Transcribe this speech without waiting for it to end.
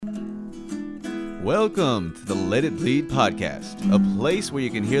Welcome to the Let It Bleed podcast, a place where you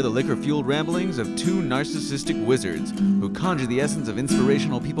can hear the liquor-fueled ramblings of two narcissistic wizards who conjure the essence of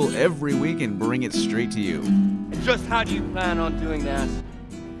inspirational people every week and bring it straight to you. And just how do you plan on doing that?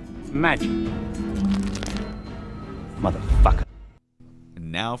 Magic. Motherfucker.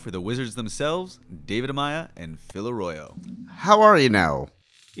 And now for the wizards themselves, David Amaya and Phil Arroyo. How are you now?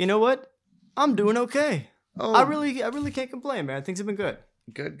 You know what? I'm doing okay. Oh. I really can't complain, man. Things have been good.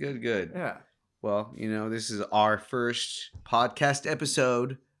 Good. Yeah. Well, this is our first podcast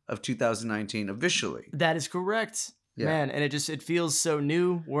episode of 2019 officially. That is correct. Yeah. Man, and it feels so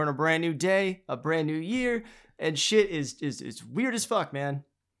new. We're in a brand new day, a brand new year, and shit is weird as fuck, man.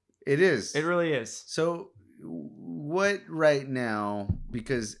 It is. It really is. So what right now,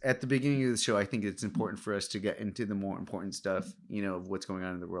 because at the beginning of the show, I think it's important for us to get into the more important stuff, of what's going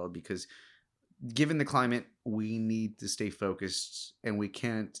on in the world, because given the climate, we need to stay focused and we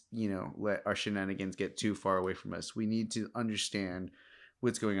can't, let our shenanigans get too far away from us. We need to understand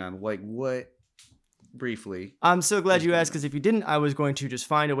what's going on. Like what, briefly. I'm so glad you asked, because if you didn't, I was going to just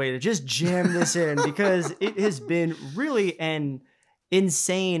find a way to just jam this in because it has been really an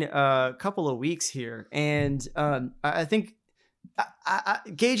insane couple of weeks here. And I think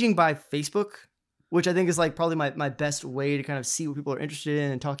gauging by Facebook, which I think is like probably my best way to kind of see what people are interested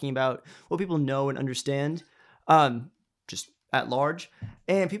in and talking about what people know and understand, just at large.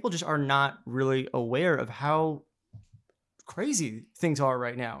 And people just are not really aware of how crazy things are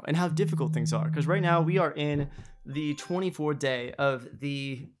right now and how difficult things are. Because right now we are in the 24th day of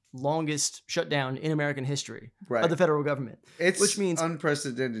the longest shutdown in American history of the federal government. Which means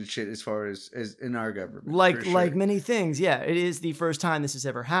unprecedented shit as far as in our government. Like many things, yeah. It is the first time this has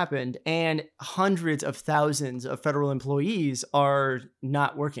ever happened, and hundreds of thousands of federal employees are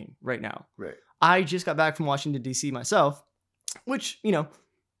not working right now. Right. I just got back from Washington, D.C. myself, which,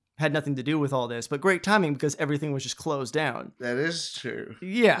 had nothing to do with all this, but great timing because everything was just closed down. That is true.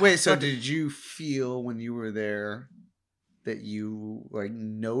 Yeah. Wait, so did you feel when you were there that you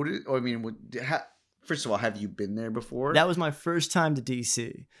noticed? First of all, have you been there before? That was my first time to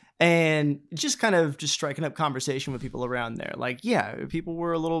DC, and just kind of just striking up conversation with people around there. People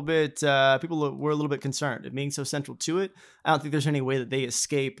were a little bit concerned. It being so central to it, I don't think there's any way that they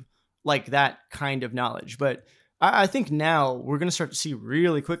escape that kind of knowledge. But I think now we're going to start to see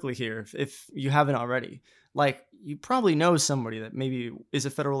really quickly here, if you haven't already, you probably know somebody that maybe is a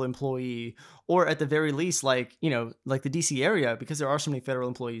federal employee, or at the very least, the DC area, because there are so many federal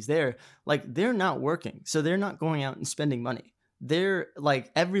employees there, they're not working. So they're not going out and spending money. They're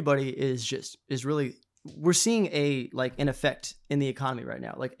everybody is really, we're seeing an effect in the economy right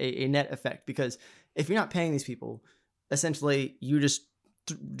now, a net effect, because if you're not paying these people, essentially you just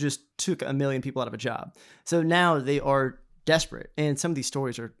took 1 million people out of a job. So now they are desperate. And some of these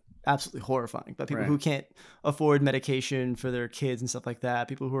stories are absolutely horrifying, but people who can't afford medication for their kids and stuff like that,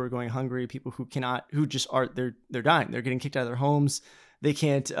 people who are going hungry, people who they're dying, they're getting kicked out of their homes, they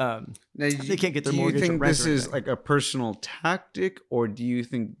can't they can't get their mortgage. Do you think this is a personal tactic, or do you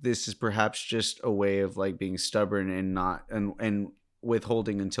think this is perhaps just a way of being stubborn and not and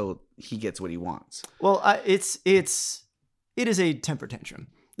withholding until he gets what he wants? Well, it is a temper tantrum.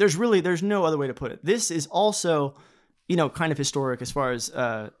 There's no other way to put it. This is also kind of historic as far as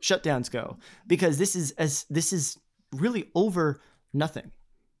shutdowns go, because this is really over nothing.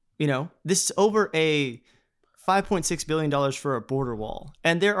 This is over a $5.6 billion for a border wall,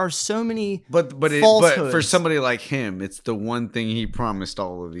 and there are so many but for somebody like him, it's the one thing he promised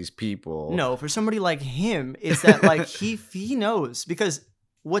all of these people. No, for somebody like him, it's that he knows, because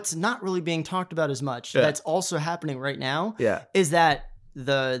what's not really being talked about as much, that's also happening right now, is that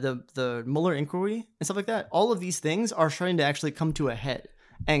the Mueller inquiry and stuff like that, all of these things are starting to actually come to a head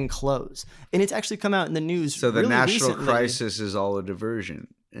and close. And it's actually come out in the news. So the national recently. Crisis is all a diversion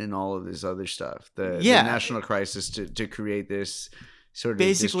and all of this other stuff. The national crisis to create this sort of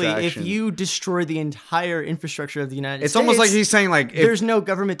basically distraction. If you destroy the entire infrastructure of the United States, it's almost like he's saying there's no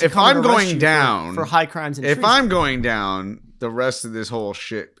government to if come I'm going down for high crimes and treason. I'm going down, the rest of this whole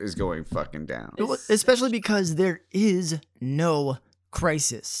shit is going fucking down. Especially because there is no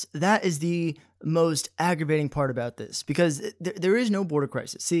crisis. That is the most aggravating part about this, because there is no border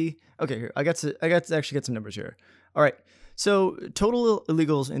crisis. See, okay, here I got to actually get some numbers here. All right, so total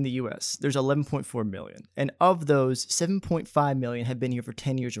illegals in the U.S. there's 11.4 million, and of those, 7.5 million have been here for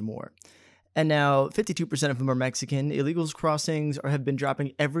 10 years or more. And now 52% of them are Mexican. Illegals crossings have been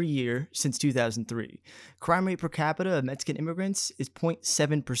dropping every year since 2003. Crime rate per capita of Mexican immigrants is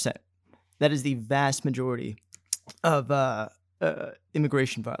 0.7%. That is the vast majority of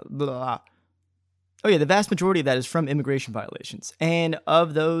immigration violence. Oh yeah, the vast majority of that is from immigration violations, and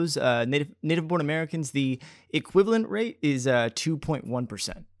of those native-born Americans, the equivalent rate is 2.1%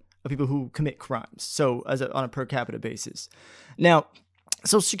 of people who commit crimes. So on a per capita basis. Now,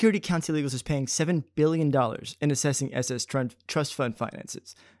 Social Security counts illegals as paying $7 billion in assessing SS trust fund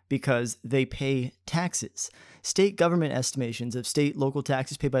finances because they pay taxes. State government estimations of state local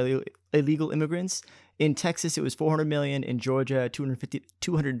taxes paid by illegal immigrants. In Texas, it was $400 million. In Georgia,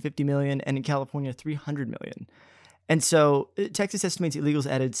 $250 million. And in California, $300 million. And so Texas estimates illegals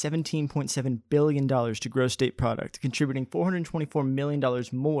added $17.7 billion to gross state product, contributing $424 million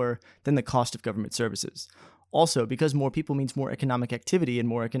more than the cost of government services. Also, because more people means more economic activity, and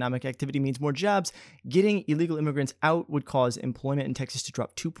more economic activity means more jobs, getting illegal immigrants out would cause employment in Texas to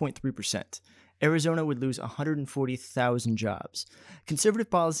drop 2.3%. Arizona would lose 140,000 jobs.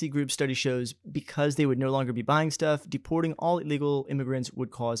 Conservative policy group study shows because they would no longer be buying stuff, deporting all illegal immigrants would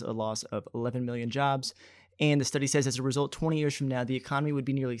cause a loss of 11 million jobs. And the study says as a result, 20 years from now, the economy would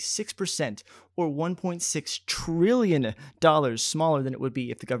be nearly 6% or $1.6 trillion smaller than it would be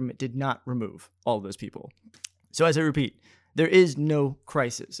if the government did not remove all of those people. So as I repeat, there is no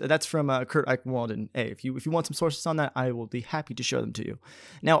crisis. That's from Kurt Eichenwald. And hey, if you want some sources on that, I will be happy to show them to you.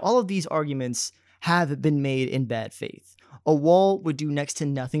 Now, all of these arguments have been made in bad faith. A wall would do next to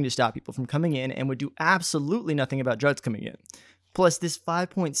nothing to stop people from coming in and would do absolutely nothing about drugs coming in. Plus, this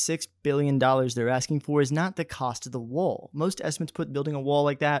 $5.6 billion they're asking for is not the cost of the wall. Most estimates put building a wall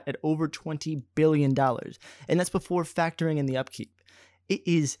like that at over $20 billion, and that's before factoring in the upkeep. It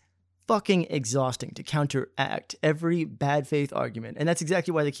is fucking exhausting to counteract every bad faith argument, and that's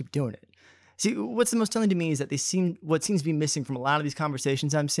exactly why they keep doing it. See, what's the most telling to me is that what seems to be missing from a lot of these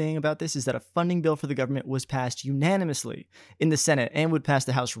conversations I'm seeing about this is that a funding bill for the government was passed unanimously in the Senate and would pass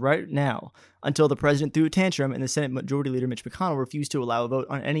the House right now until the president threw a tantrum and the Senate Majority Leader Mitch McConnell refused to allow a vote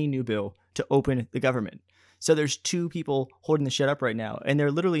on any new bill to open the government. So there's two people holding the shit up right now, and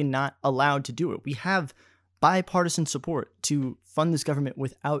they're literally not allowed to do it. We have bipartisan support to fund this government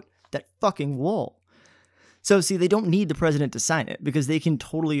without that fucking wall. So, see, they don't need the president to sign it because they can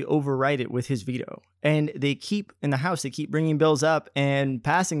totally override it with his veto. And they keep, in the House, they keep bringing bills up and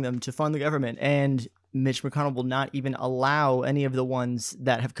passing them to fund the government. And Mitch McConnell will not even allow any of the ones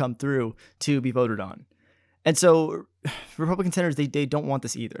that have come through to be voted on. And so Republican senators, they don't want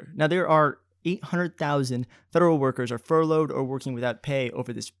this either. Now, there are 800,000 federal workers are furloughed or working without pay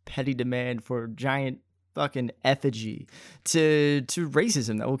over this petty demand for giant fucking effigy to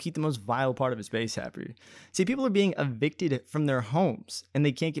racism that will keep the most vile part of his base happy. See, people are being evicted from their homes and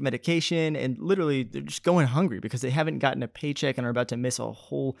they can't get medication and literally they're just going hungry because they haven't gotten a paycheck and are about to miss a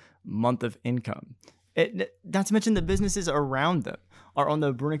whole month of income. Not to mention the businesses around them are on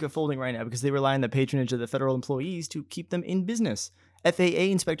the brink of folding right now because they rely on the patronage of the federal employees to keep them in business. FAA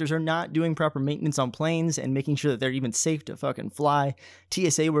inspectors are not doing proper maintenance on planes and making sure that they're even safe to fucking fly.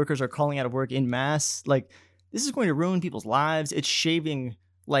 TSA workers are calling out of work en masse. Like, this is going to ruin people's lives. It's shaving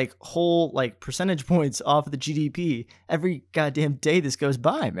whole percentage points off of the GDP every goddamn day this goes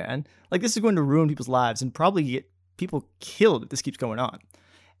by, man. Like, this is going to ruin people's lives and probably get people killed if this keeps going on.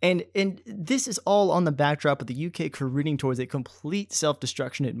 And this is all on the backdrop of the UK careening towards a complete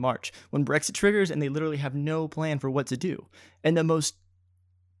self-destruction in March when Brexit triggers and they literally have no plan for what to do. And the most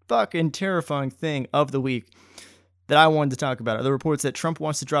fucking terrifying thing of the week that I wanted to talk about are the reports that Trump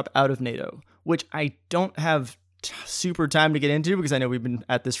wants to drop out of NATO, which I don't have super time to get into because I know we've been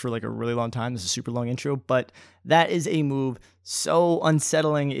at this for like a really long time. This is a super long intro, but that is a move so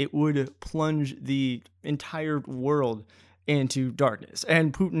unsettling it would plunge the entire world into darkness.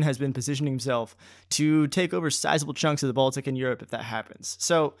 And Putin has been positioning himself to take over sizable chunks of the Baltic and Europe if that happens.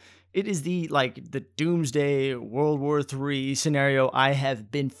 So it is the doomsday World War III scenario I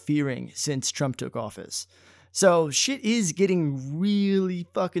have been fearing since Trump took office. So shit is getting really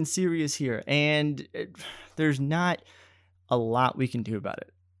fucking serious here, and there's not a lot we can do about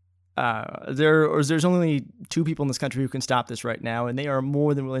it. There's only two people in this country who can stop this right now, and they are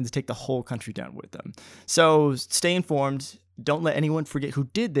more than willing to take the whole country down with them. So stay informed. Don't let anyone forget who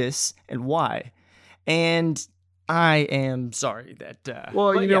did this and why. And I am sorry that...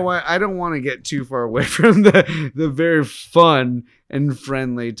 well, you know what? I don't want to get too far away from the very fun and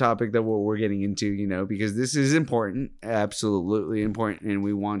friendly topic that we're getting into, because this is important, absolutely important, and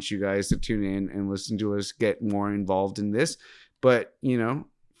we want you guys to tune in and listen to us get more involved in this. But,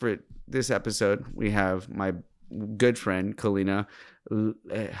 for this episode, we have my good friend, Kareena.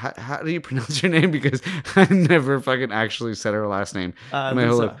 How do you pronounce her name? Because I never fucking actually said her last name.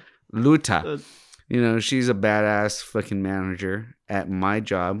 Leuta. She's a badass fucking manager at my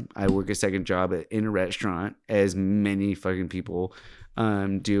job. I work a second job in a restaurant, as many fucking people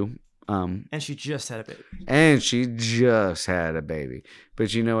do. And she just had a baby.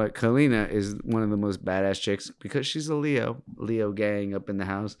 But you know what? Kareena is one of the most badass chicks because she's a Leo gang up in the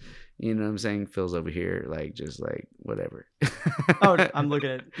house. You know what I'm saying? Phil's over here, like, just like whatever. Oh, I'm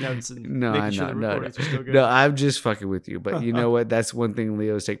looking at notes and making sure the recordings are still good. No, I'm just fucking with you. But you know what? That's one thing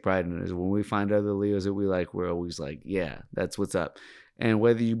Leos take pride in is when we find other Leos that we like, we're always like, yeah, that's what's up. And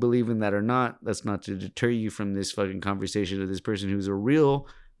whether you believe in that or not, that's not to deter you from this fucking conversation with this person who's a real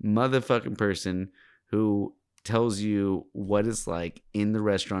motherfucking person who tells you what it's like in the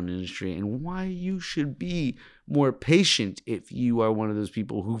restaurant industry and why you should be more patient if you are one of those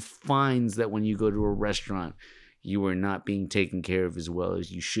people who finds that when you go to a restaurant, you are not being taken care of as well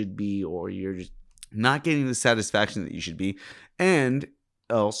as you should be, or you're just not getting the satisfaction that you should be. And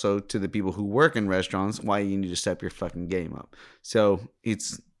also to the people who work in restaurants, why you need to step your fucking game up. So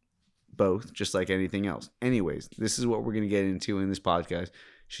it's both, just like anything else. Anyways, this is what we're going to get into in this podcast.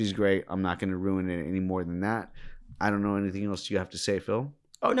 She's great. I'm not going to ruin it any more than that. I don't know anything else you have to say, Phil.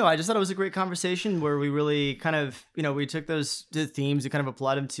 Oh, no, I just thought it was a great conversation where we really kind of, we took those themes and kind of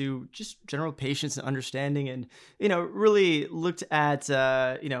applied them to just general patience and understanding and, really looked at,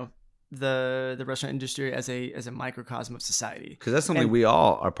 the restaurant industry as a microcosm of society. Because that's something we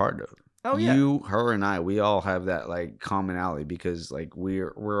all are part of. Oh yeah, you, her, and I, we all have that like commonality because like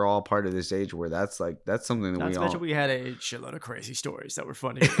we're all part of this age where that's something that not we to all. mention we had a shitload of crazy stories that were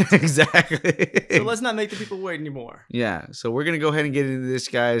funny. Exactly. So let's not make the people wait anymore. Yeah. So we're gonna go ahead and get into this,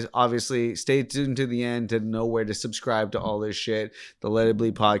 guys. Obviously, stay tuned to the end to know where to subscribe to all this shit. The Let It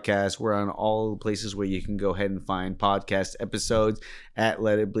Bleed podcast. We're on all the places where you can go ahead and find podcast episodes at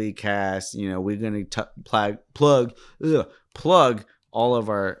Let It Bleed Cast. We're gonna plug all of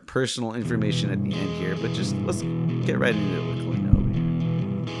our personal information at the end here, but just let's get right into it with Kareena over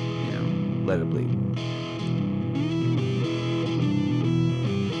here. Let it bleed.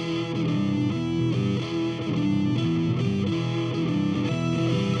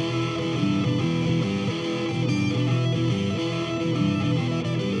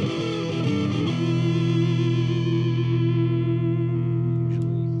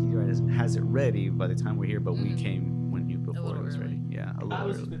 Usually he has it ready by the time we're here, but we came before it was ready. Yeah, a little I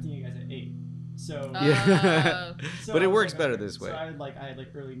was early. expecting you guys at 8. So Yeah. so But I it was works like, better okay. this way. So I had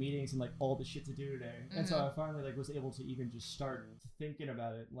early meetings and like all the shit to do today, and so I finally was able to even just start thinking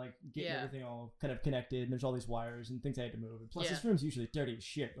about it, like getting everything all kind of connected. And there's all these wires and things I had to move. And plus, this room's usually dirty as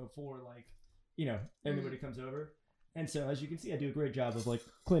shit before anybody comes over. And so as you can see, I do a great job of like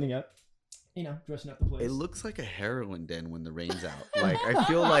cleaning up. Dressing up the place. It looks like a heroin den when the rain's out. Like I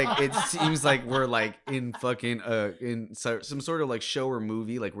feel like it seems like we're like in fucking in some sort of like show or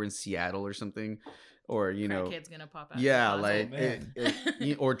movie, like we're in Seattle or something, or kid's gonna pop out. Yeah, like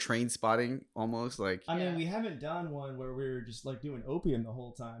or Train Spotting almost like. I mean, we haven't done one where we're just like doing opium the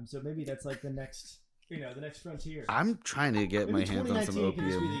whole time, so maybe that's like the next. The next frontier. I'm trying to get my hands on some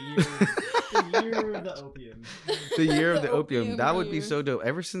opium. The year of the opium. The year of the opium. That would be so dope.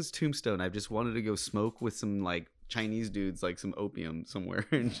 Ever since Tombstone, I've just wanted to go smoke with some like Chinese dudes, like some opium somewhere,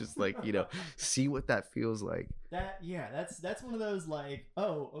 and just like see what that feels like. That's one of those like,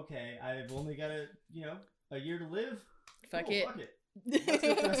 oh, okay, I've only got a year to live. Fuck it. Let's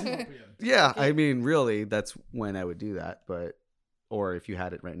go try some opium. Yeah, I mean, really, that's when I would do that. Or if you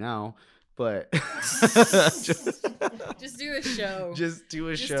had it right now. But just do a show. Just do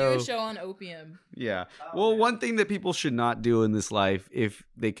a show on opium. Yeah. Well, one thing that people should not do in this life, if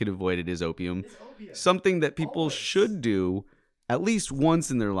they could avoid it, is opium. Something that people should do at least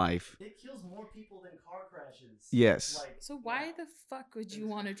once in their life. It kills more people than car crashes. Yes. So why the fuck would you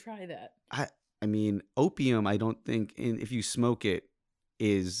want to try that? I mean, opium, I don't think if you smoke it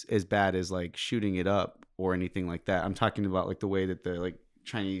is as bad as like shooting it up or anything like that. I'm talking about like the way that the like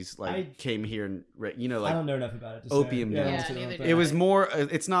Chinese came here and like I don't know enough about it. Opium. It was more.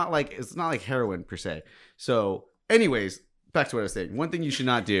 It's not like heroin per se. So, anyways, back to what I was saying. One thing you should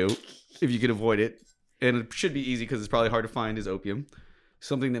not do if you could avoid it, and it should be easy because it's probably hard to find, is opium.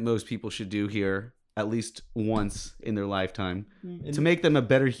 Something that most people should do here at least once in their lifetime to make them a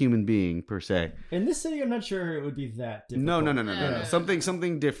better human being per se. In this city, I'm not sure it would be that difficult. No.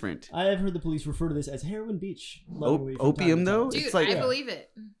 Something different. I have heard the police refer to this as Heroin Beach. Opium though? Dude, it's like, I believe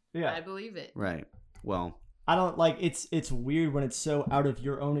it. Yeah. I believe it. Right. Well, I don't like it's weird when it's so out of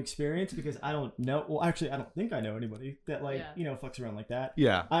your own experience because I don't know. Well, actually, I don't think I know anybody that fucks around like that.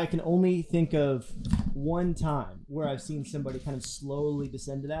 Yeah. I can only think of one time where I've seen somebody kind of slowly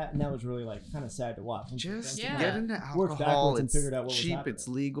descend to that, and that was really like kind of sad to watch. Just get into work alcohol. backwards and It's figured out what was cheap. happening. It's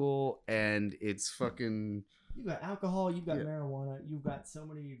legal, and it's fucking You've got alcohol, you've got Yeah. marijuana, you've got so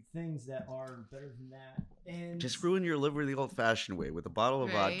many things that are better than that. And Just ruin your liver the old-fashioned way with a bottle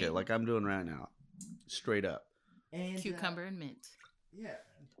of vodka, Right. like I'm doing right now, straight up. and Cucumber and mint. Yeah.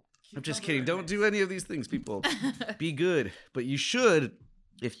 I'm just Cucumber kidding. and Don't mint. do any of these things, people. Be good, but you should,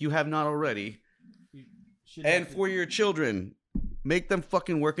 if you have not already. You should And have for to- your children, make them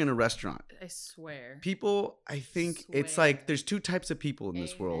fucking work in a restaurant. I swear. People, I think it's Swear. like there's two types of people in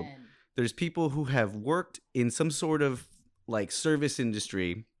this world. Amen. There's people who have worked in some sort of like service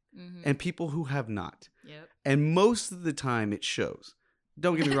industry Mhm. and people who have not. Yep. And most of the time it shows.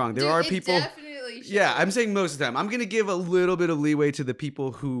 Don't get me wrong. There Dude, are it people. definitely Yeah, I'm shows. saying most of the time. I'm going to give a little bit of leeway to the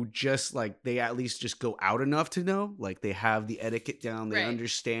people who just like they at least just go out enough to know. Like they have the etiquette down, they Right.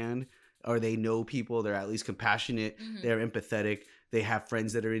 understand, or they know people, they're at least compassionate, Mhm. they're empathetic, they have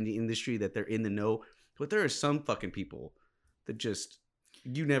friends that are in the industry that they're in the know. But there are some fucking people that just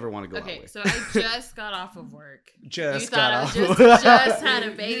you never want to go out Okay, with. so I just got off of work. Just you thought got I off. just had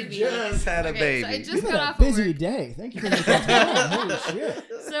a baby. You just had a Okay, so I baby. just You've had got a off of busy work. day. Thank you for making time. Holy shit.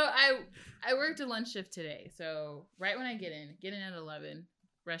 So I worked a lunch shift today. So right when I get in at 11,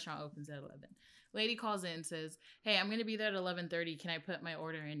 restaurant opens at 11. Lady calls in and says, "Hey, I'm gonna be there at 11:30. Can I put my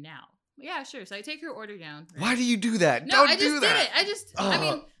order in now?" Yeah, sure. So I take her order down. right? Why do you do that? No, Don't I just do that. did it. I Oh.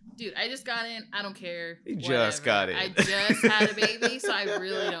 mean, dude, I just got in. I don't care. You Whatever. just got in. I just had a baby, so I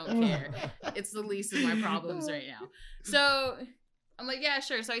really don't care. It's the least of my problems right now. So I'm like, yeah,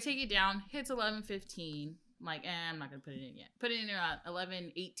 sure. So I take it down. Hits 11:15. I'm like, I'm not gonna put it in yet. Put it in around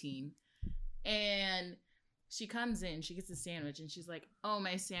 11:18, and she comes in. She gets a sandwich, and she's like, "Oh,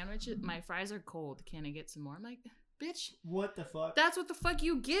 my fries are cold. Can I get some more?" I'm like, "Bitch, What the fuck? that's what the fuck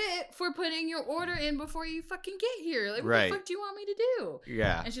you get for putting your order in before you fucking get here. Like, what Right. the fuck do you want me to do?"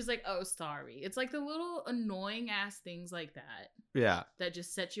 Yeah. And she's like, "Oh, sorry." It's like the little annoying ass things like Yeah. that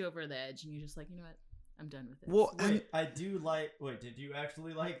just set you over the edge, and you're just like, you know what? I'm done with this. Well, Wait, I do like. Wait, did you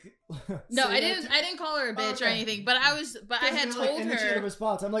actually like? no, say I that didn't. to- I didn't call her a bitch or Okay. anything, but I had Because, like, told and then she had a her.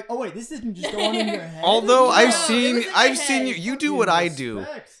 response. I'm like, oh wait, this didn't just go on in your head. Although No, I've it seen was in my you. head. You do what I do.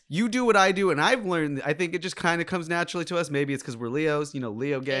 Respect. You do what I do, and I've learned. I think it just kind of comes naturally to us. Maybe it's because we're Leos.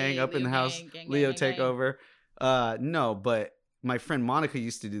 Leo gang Hey, up in the Leo house. gang, gang, Leo gang, gang. takeover. No, but my friend Monica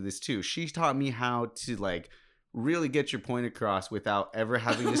used to do this too. She taught me how to like really get your point across without ever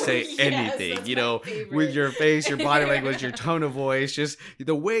having to say Yes, anything. that's my With favorite. your face, your body language, your tone of voice, just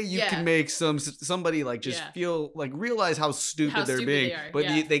the way you Yeah. can make somebody like just Yeah. feel like realize how stupid How they're stupid being, they are, but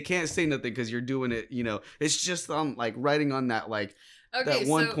yeah. they can't say nothing because you're doing it. It's just like writing on that like. Okay, that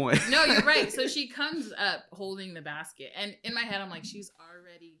one so, point. No, you're right. So she comes up holding the basket, and in my head, I'm like, she's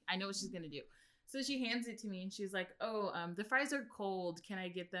already. I know what she's gonna do. So she hands it to me, and she's like, "Oh, the fries are cold. Can I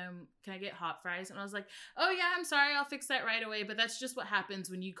get them? Can I get hot fries?" And I was like, "Oh yeah, I'm sorry. I'll fix that right away." But that's just what happens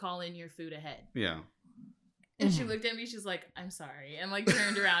when you call in your food ahead. Yeah. And she looked at me. She's like, "I'm sorry," and like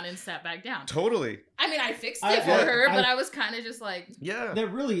turned around and sat back down. Totally. I mean, I fixed I- it for I- her, but I- I was kind of just like, Yeah. That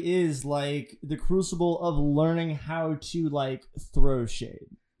really is like the crucible of learning how to like throw shade.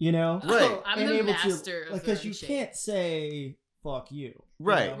 Right. "Oh, I'm And the able master to, of because throwing you shade." can't say fuck you.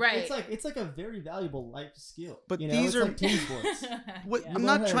 Right. Right. It's like a very valuable life skill. But these these it's are- like team sports. What- Yeah. I'm You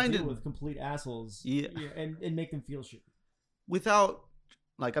not learn how trying deal to- with complete assholes. Yeah. And make them feel shit. Without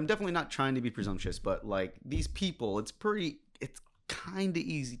like I'm definitely not trying to be presumptuous, but like these people, it's kind of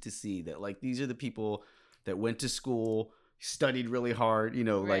easy to see that like these are the people that went to school, studied really hard,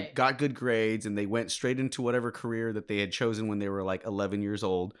 like Right. got good grades, and they went straight into whatever career that they had chosen when they were like 11 years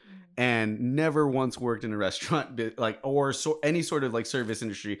old, and never once worked in a restaurant like or any sort of like service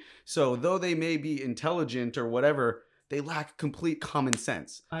industry. So though they may be intelligent or whatever, they lack complete common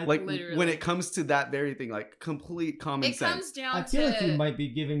sense. Like when Literally. it comes to that very thing, like complete common It sense. comes down I feel to like you might be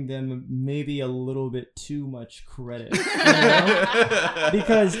giving them maybe a little bit too much credit. You know?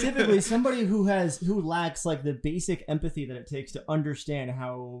 Because typically somebody who lacks like the basic empathy that it takes to understand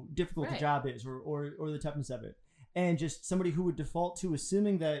how difficult the Right. job is or the toughness of it, and just somebody who would default to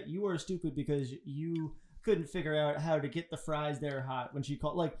assuming that you are stupid because you couldn't figure out how to get the fries there hot when she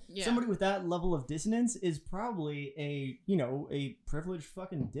called, like Yeah. somebody with that level of dissonance is probably a privileged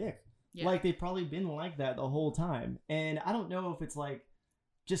fucking dick. Yeah. Like they've probably been like that the whole time, and I don't know if it's like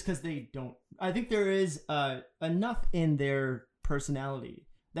just because they don't. I think there is enough in their personality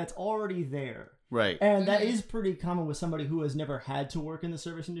that's already there, Right. and that Mhm. is pretty common with somebody who has never had to work in the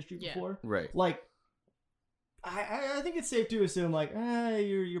service industry Yeah. before. Right. Like, I think it's safe to assume like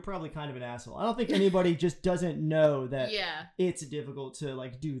you're probably kind of an asshole. I don't think anybody just doesn't know that yeah. it's difficult to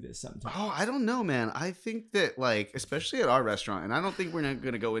like do this sometimes. Oh, I don't know, man. I think that, like, especially at our restaurant, and I don't think we're not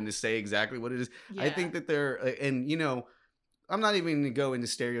going to go in to say exactly what it is. I Yeah. think that they're, and I'm not even going to go into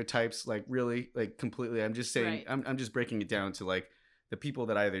stereotypes, like really, like completely. I'm just saying, Right. I'm just breaking it down to like the people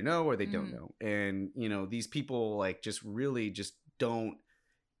that I either know or they don't know. And, you know, these people like just really just don't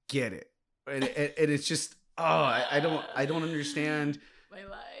get it. And it's just, I don't understand. My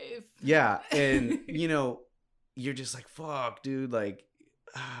life. Yeah. And, you know, you're just like, fuck, dude, like,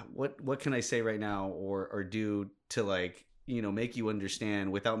 what can I say right now or do to like, you know, make you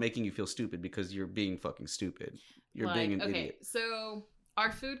understand without making you feel stupid because you're being fucking stupid. You're like, being an okay, idiot. so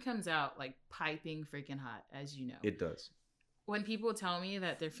our food comes out like piping freaking hot, as you know. It does. When people tell me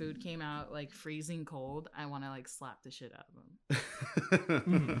that their food came out like freezing cold, I want to like slap the shit out of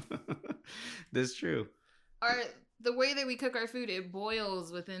them. That's true. The way that we cook our food, it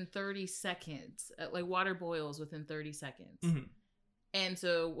boils within 30 seconds. Like water boils within 30 seconds. Mhm. And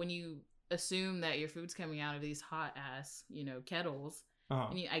so when you assume that your food's coming out of these hot ass, you know, kettles,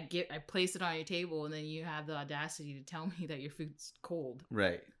 and I place it on your table, and then you have the audacity to tell me that your food's cold.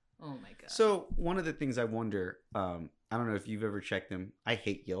 Right. Oh my god. So one of the things I wonder, I don't know if you've ever checked them. I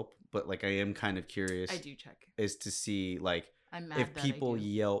hate Yelp, but like I am kind of curious. I do check. Is to see like I'm mad if that people I do.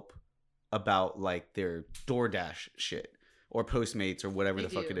 Yelp about like their DoorDash shit or Postmates or whatever They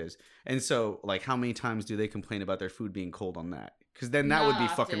the fuck do. it is. And so like how many times do they complain about their food being cold on that? Because then that would be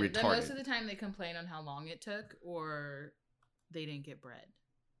Not fucking often. retarded. Most of the time they complain on how long it took or they didn't get bread.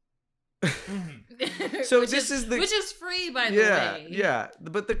 So which this is the which is free by the yeah, way. yeah.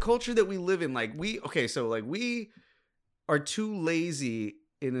 But the culture that we live in, like we are too lazy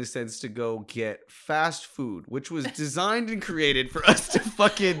in a sense to go get fast food, which was designed and created for us to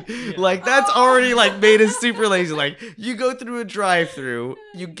fucking like that's already like made us super lazy. Like you go through a drive-through,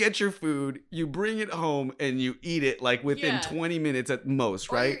 you get your food, you bring it home, and you eat it like within 20 minutes at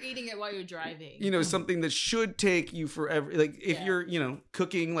most, Or right? you're eating it while you're driving. You know, something that should take you forever. Like if Yeah. you're, you know,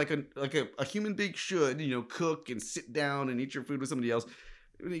 cooking like a human being should, you know, cook and sit down and eat your food with somebody else.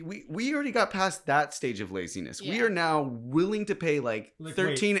 We already got past that stage of laziness. We Yeah. are now willing to pay like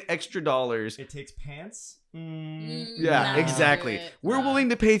 $13 extra dollars. It takes pants. Yeah, Nah, exactly. do it. We're Nah. willing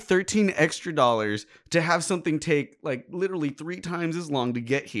to pay $13 extra dollars to have something take like literally 3 times as long to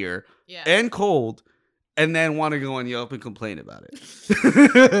get here Yeah. and cold, and then want to go on Yelp and complain about it.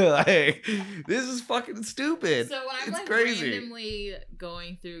 Like, this is fucking stupid. So when I'm It's like crazy. randomly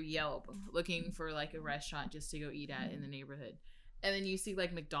going through Yelp looking for like a restaurant just to go eat at in the neighborhood, and then you see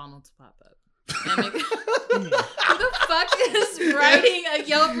like McDonald's pop up. And I'm like, who the fuck is writing a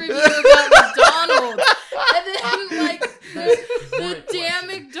Yelp review about McDonald's? And then like the damn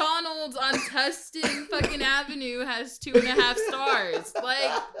McDonald's on Tustin fucking Avenue has 2.5 stars.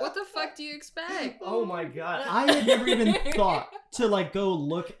 Like, what the fuck do you expect? Oh my god. I had never even thought to like go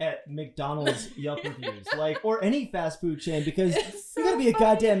look at McDonald's Yelp reviews, like, or any fast food chain, because you gotta be a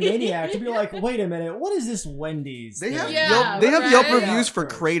goddamn maniac to be like, wait a minute, what is this Wendy's? They have thing? Yeah, Yelp right? reviews for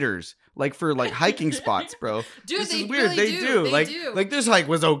craters, like for like hiking spots, bro. Dude, this they is weird. really they do. They Like, do. like this hike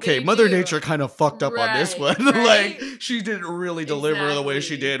was okay. They Mother do. Nature kind of fucked up on this one. Right, right? Like she didn't really deliver the way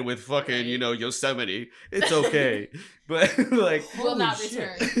she Exactly. did with fucking, Right. you know, Yosemite. It's okay, but like, will not Holy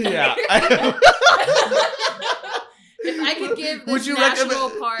shit. return. yeah. If I could give this Would you national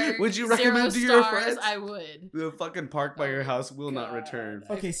recommend- park would you 0 recommend to your stars, friends? I would. The fucking park by your house will not God. return.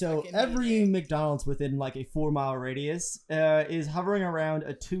 Okay, so fucking hate every it. McDonald's within like a 4-mile radius is hovering around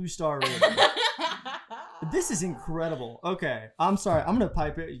a 2-star rating. This is incredible. Okay, I'm sorry. I'm gonna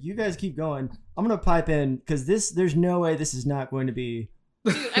pipe it. You guys keep going. I'm gonna pipe in because there's no way this is not going to be.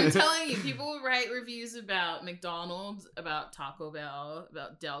 Dude, I'm telling you, people will write reviews about McDonald's, about Taco Bell,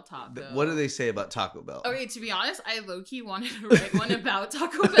 about Del Taco. What do they say about Taco Bell? Okay, to be honest, I low-key wanted to write one about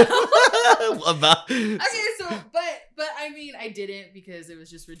Taco Bell. About Okay, so but I mean I didn't because it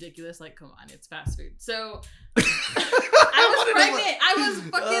was just ridiculous. Like, come on, it's fast food. So I was pregnant. I was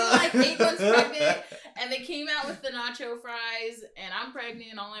fucking like 8 months pregnant, and they came out with the nacho fries, and I'm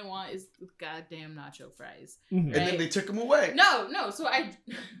pregnant. All I want is goddamn nacho fries. And then Right. they took them away. No. So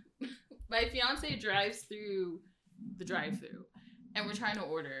my fiance drives through the drive-through, and we're trying to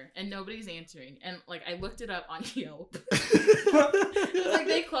order, and nobody's answering. And like I looked it up on Yelp. It was like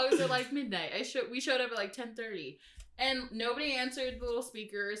they closed at like midnight. We showed up at like 10:30, and nobody answered the little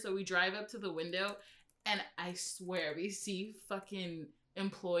speaker. So we drive up to the window, and I swear we see fucking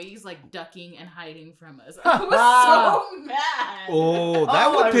employees like ducking and hiding from us. I was so mad. Oh,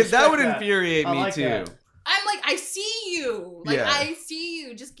 I that respect would that. infuriate I me like too. that. I'm like, I see you. Like, Yeah. I see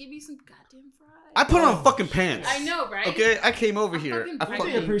you. Just give me some goddamn fries. I put on fucking pants. I know, right? Okay, I came over I'm here. fucking I I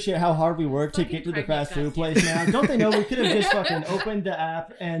really fucking- appreciate how hard we work to Fucking get to the pregnant, fast food goddamn. place now. Don't they know we could have just fucking opened the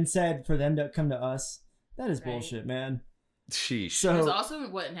app and said for them to come to us? That is Right. bullshit, man. Sheesh. There's So also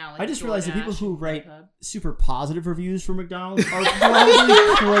what now? Like I just realized the people DoorDash who and write Grubhub. super positive reviews for McDonald's are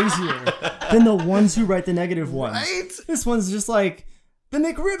probably crazier than the ones who write the negative ones. Right? This one's just like, the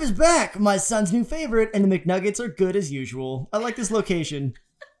McRib is back, my son's new favorite, and the McNuggets are good as usual. I like this location.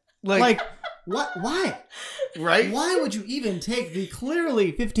 Like what? Why? Right? Why would you even take the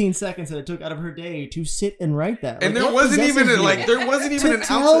clearly 15 seconds that it took out of her day to sit and write that? And Like, there what wasn't even possesses you there wasn't even to an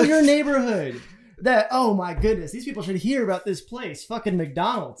tell ounce. your neighborhood that, oh my goodness, these people should hear about this place, fucking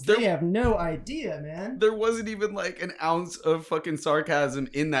McDonald's. They have no idea, man. There wasn't even like an ounce of fucking sarcasm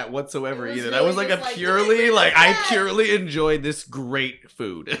in that whatsoever It was either. That was really like a just like, purely "Look like at I that." purely enjoyed this great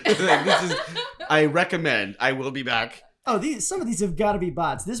food. Like, this is I recommend. I will be back. Oh, some of these have got to be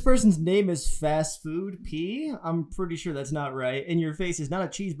bots. This person's name is Fast Food P. I'm pretty sure that's not right. And your face is not a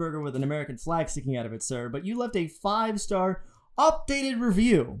cheeseburger with an American flag sticking out of it, sir. But you left a 5-star updated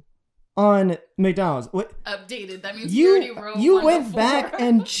review on McDonald's. What? Updated. That means you already wrote You one went before. back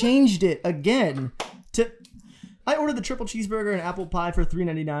and changed it again to. I ordered the triple cheeseburger and apple pie for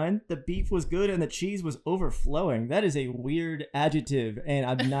 $3.99. The beef was good and the cheese was overflowing. That is a weird adjective, and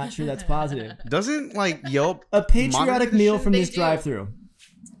I'm not sure that's positive. Doesn't like Yelp A patriotic monitor this meal shit? from They this do. drive-thru.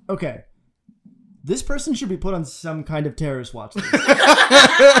 Okay. This person should be put on some kind of terrorist watch list.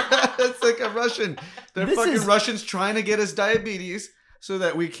 It's like a Russian. They're This fucking is- Russians trying to get us diabetes so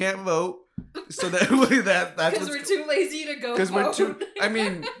that we can't vote. So that that's Because we're too lazy to go. because we're vote. too. I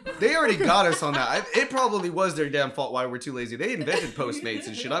mean, they already got us on that. It probably was their damn fault why we're too lazy. They invented Postmates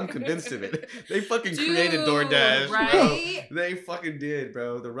and shit. I'm convinced of it. They fucking created Dude, DoorDash, right? bro. They fucking did,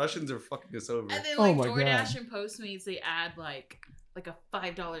 bro. The Russians are fucking us over. And then Oh like my DoorDash God. and Postmates, they add like a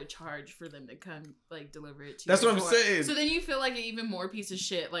 $5 charge for them to come like deliver it to That's your what I'm door. saying. So then you feel like an even more piece of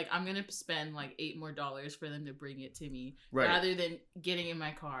shit. Like I'm gonna spend like $8 more for them to bring it to me, Right. rather than getting in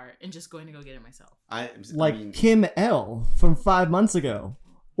my car and just going to go get it myself. Like I mean, Kim L. from 5 months ago.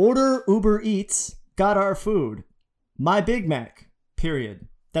 Order Uber Eats, got our food. My Big Mac. Period.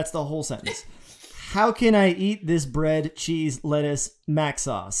 That's the whole sentence. How can I eat this bread, cheese, lettuce, mac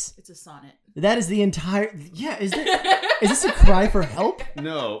sauce? It's a sonnet. That is the entire. Yeah, is this a cry for help?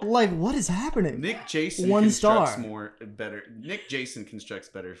 no. Like, what is happening? Nick Jason 1 constructs star. better. Nick Jason constructs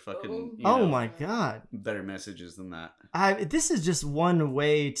better fucking. You Oh know, my god. Better messages than that. This is just one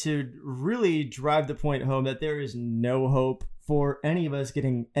way to really drive the point home that there is no hope for any of us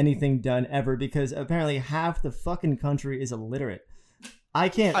getting anything done ever, because apparently half the fucking country is illiterate. I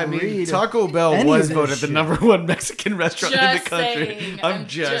can't I mean, read. Taco Bell any was of this voted shit. the #1 Mexican restaurant in the Just country. saying. I'm I'm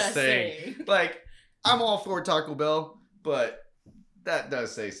just just saying. saying. Like, I'm all for Taco Bell, but that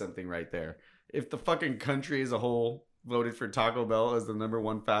does say something right there. If the fucking country as a whole voted for Taco Bell as the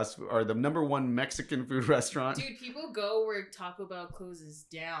 #1 fast food or the #1 Mexican food restaurant, Dude, people go where Taco Bell closes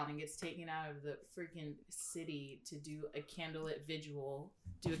down and gets taken out of the freaking city to do a candlelit vigil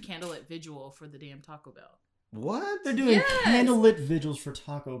for the damn Taco Bell. what? They're doing Yes. candlelit vigils for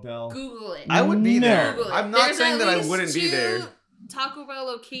Taco Bell. Google it. I would be No. there. Google it. I'm not There's saying at that I least wouldn't be 2 there. Taco Bell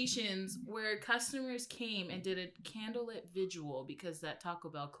locations where customers came and did a candlelit vigil because that Taco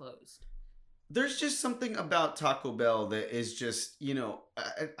Bell closed. There's just something about Taco Bell that is just, you know,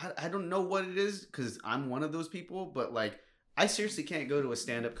 I don't know what it is because I'm one of those people, but like I seriously can't go to a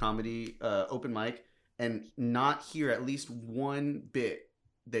stand-up comedy open mic and not hear at least one bit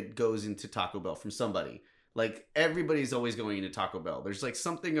that goes into Taco Bell from somebody. Like everybody's always going into Taco Bell. There's like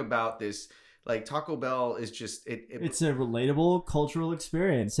something about this. Like Taco Bell is just It's a relatable cultural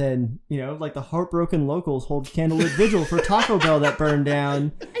experience, and you know, like the heartbroken locals hold candlelit vigil for Taco Bell that burned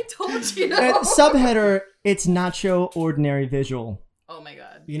down. I told you. Subheader: It's nacho ordinary visual. Oh my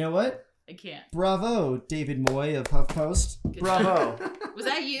god. You know what? I can't. Bravo, David Moy of HuffPost. Good Bravo. Was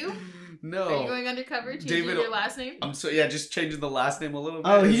that you? no. Are you going undercover changing David- your last name? I'm so just changing the last name a little bit.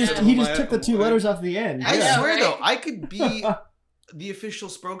 Oh, he instead just of took the 2 letters off the end. I Yeah. swear Right? though, I could be the official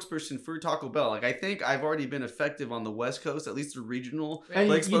spokesperson for Taco Bell. Like I think I've already been effective on the West Coast, at least the regional. And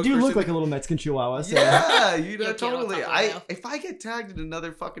like you do look spokesperson. like a little Mexican Chihuahua. So. Yeah, you know, Yo quiero totally. Taco I Bell. if I get tagged in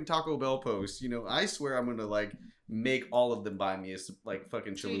another fucking Taco Bell post, you know, I swear I'm gonna like make all of them buy me a like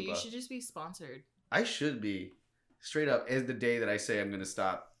fucking Dude, you chalupa. should just be sponsored. I should be straight up as the day that I say I'm gonna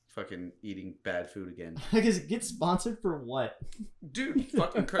stop fucking eating bad food again. Because it gets sponsored for what? Dude,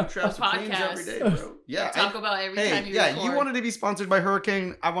 fucking Crunchwrap Supremes podcast. every day, bro. Yeah. Taco Bell every time you record. you wanted to be sponsored by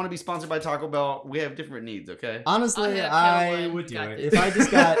Hurricane. I want to be sponsored by Taco Bell. We have different needs, okay? Honestly, I'll have I Kettle One. would do Got it this.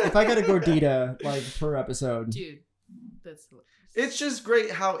 if I got a gordita like per episode. Dude, that's It's just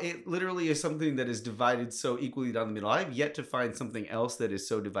great how it literally is something that is divided so equally down the middle. I've yet to find something else that is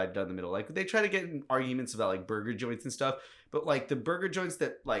so divided down the middle. Like they try to get in arguments about like burger joints and stuff, but like the burger joints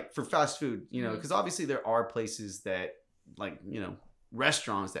that like for fast food, you know, Mhm. because obviously there are places that like,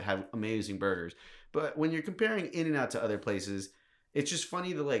 restaurants that have amazing burgers. But when you're comparing In-N-Out to other places, it's just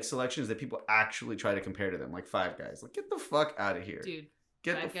funny the like selections that people actually try to compare to them, like Five Guys. Like, get the fuck out of here, Dude.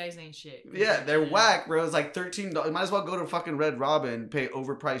 Five Guys ain't shit. Yeah, they're whack, bro. It's like $13. You might as well go to fucking Red Robin, pay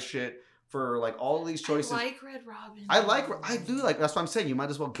overpriced shit for like all these choices. I like Red Robin. I do like. That's what I'm saying. You might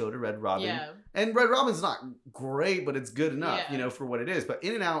as well go to Red Robin. Yeah. And Red Robin's not great, but it's good enough, Yeah. for what it is. But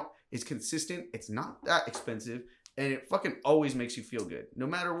In-N-Out is consistent. It's not that expensive. And it fucking always makes you feel good, no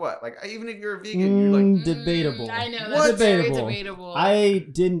matter what. Like, even if you're a vegan, you're like, debatable. I know, that's What? very debatable.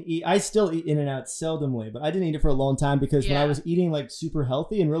 I still eat In-N-Out seldomly, but I didn't eat it for a long time because when I Yeah. was eating like super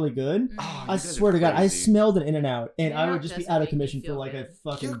healthy and really good, oh, I swear to God, I smelled an In-N-Out and I In-N-Out would just be doesn't out of make me commission for feel like good. a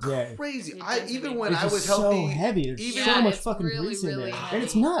fucking You're day. crazy. It I doesn't even make when me It's I was just healthy, so heavy. There's even- so Yeah, much it's fucking really, grease in really there, heavy. and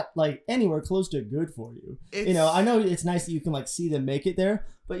it's not like anywhere close to good for you. I know it's nice that you can like see them make it there,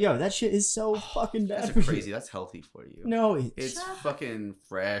 but yo, that shit is so fucking bad that's for crazy. you. That's healthy for you. No, It's fucking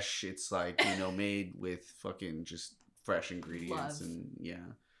fresh. It's like, made with fucking just fresh ingredients Love.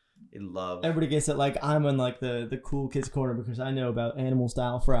 and in love. everybody gets it. Like I'm in like the cool kids corner because I know about animal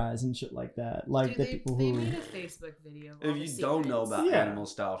style fries and shit like that. Like Dude, the they people made who. a Facebook video. of all If the you don't know secrets. about Yeah. animal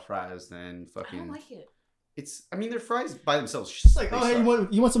style fries, then I fucking don't like it. they're fries by themselves. It's like, oh, hey,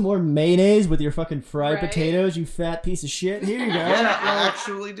 you want some more mayonnaise with your fucking fried Right? potatoes, you fat piece of shit? Here you go. Yeah, I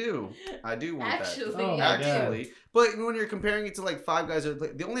actually do. I do want Actually, Oh my that. God. Actually. But when you're comparing it to like Five Guys, or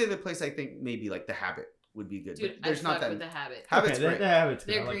the only other place I think maybe like The Habit would be good. dude, but there's I not fuck that. with the Habit. Habit's Okay, great. the Habit's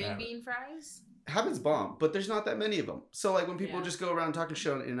good. They're I like green Habit. bean fries. Habit's bomb, but there's not that many of them. So like when people Yeah. just go around talking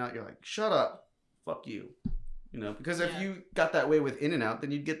shit on In-N-Out, you're like, shut up, fuck you. Because if Yeah. you got that way with In-N-Out,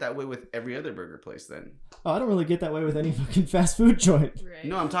 then you'd get that way with every other burger place. Then Oh, I don't really get that way with any fucking fast food joint. Right.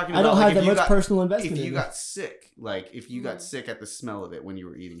 no, I'm talking I about don't like have that if you much got personal if investment you in got sick, like if you got Mhm. sick at the smell of it when you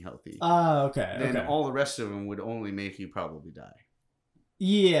were eating healthy, Ah, okay. then Okay. all the rest of them would only make you probably die.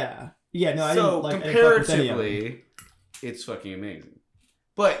 Yeah. Yeah, no, I So didn't like I didn't fuck with any of them. comparatively, it's fucking amazing,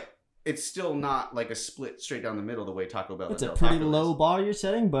 but it's still not like a split straight down the middle the way Taco Bell. It's and a Del pretty Taco low is. bar you're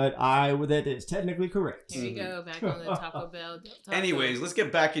setting, but that is technically correct. Here you go, back on the Taco Bell. Anyways, let's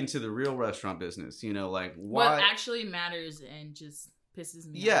get back into the real restaurant business. Like what why? actually matters and just pisses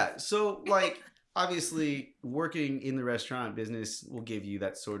me Yeah. off. So like obviously working in the restaurant business will give you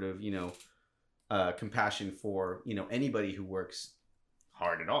that sort of compassion for anybody who works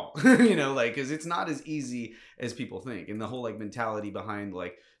hard at all. Because it's not as easy as people think, and the whole like mentality behind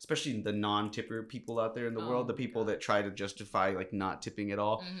like especially the non-tipper people out there in the Oh world, the my people God. that try to justify like not tipping at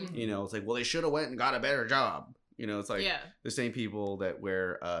all. Mhm. It's like, well, they should have went and got a better job. It's like Yeah. the same people that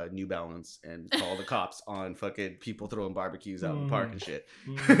wear New Balance and call the cops on fucking people throwing barbecues out in the park and shit.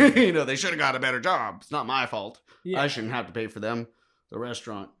 They should have got a better job. It's not my fault. Yeah. I shouldn't have to pay for them. The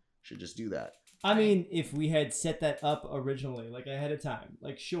restaurant should just do that. I mean, if we had set that up originally, like ahead of time,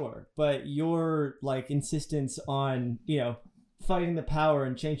 like sure. But your like insistence on, fighting the power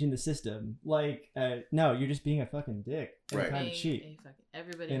and changing the system, like no, you're just being a fucking dick and Right. kind of cheap.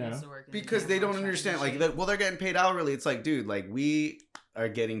 Everybody You know? needs to work. in Because the they damn don't restaurant understand. industry. Like, they're getting paid hourly. It's like, dude, like we are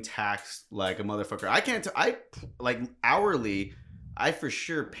getting taxed like a motherfucker. I can't. Like hourly. I for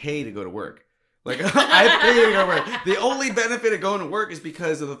sure pay to go to work. Like I pay to go to work. The only benefit of going to work is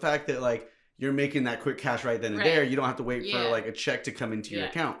because of the fact that like you're making that quick cash right then and Right. there. You don't have to wait for Yeah. like a check to come into your Yeah.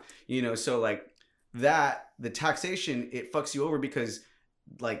 account. So like the taxation, it fucks you over because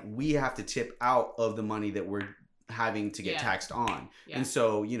like we have to tip out of the money that we're having to get Yeah. taxed on. Yeah. And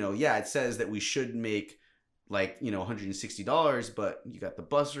so, it says that we should make like, $160, but you got the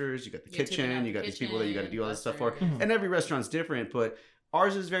bussers, you got the You're tipping kitchen, out you the got these people that you got to kitchen, do all this stuff for. bussers. Mhm. And every restaurant's different, but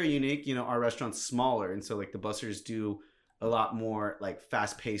ours is very unique. Our restaurant's smaller. And so like the bussers do a lot more like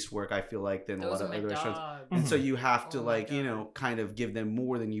fast paced work, I feel like, than a Those lot are of my other restaurants. dogs. And so you have to Oh my like, God. kind of give them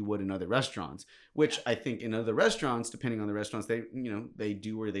more than you would in other restaurants, which I think in other restaurants, depending on the restaurants, they, they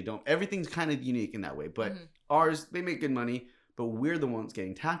do or they don't. Everything's kind of unique in that way. But Mhm. ours, they make good money, but we're the ones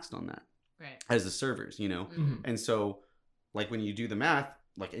getting taxed on that Right. as the servers, Mhm. And so like when you do the math,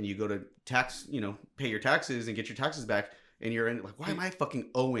 like, and you go to tax, pay your taxes and get your taxes back, and you're in like, why am I fucking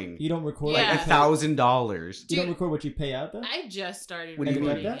owing You don't record Yeah. like like $1,000? You don't Dude. record what you pay out though. I just started What do you mean?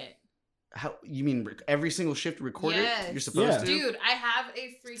 recording Like that? it. How you mean every single shift record Yes. it? You're supposed Yeah. to? Dude, I have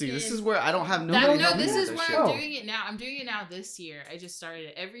a freaking. See, this is where I don't have nobody. no, help me this with is this where shit. I'm Oh. doing it now. I'm doing it now this year. I just started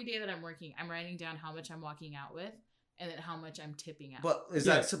it. Every day that I'm working, I'm writing down how much I'm walking out with, and then how much I'm tipping out. But is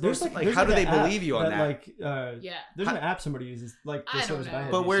Yeah, that supposed to like? there's How do like they an app believe you on that? Like, yeah. there's an app somebody uses like I the don't service know. I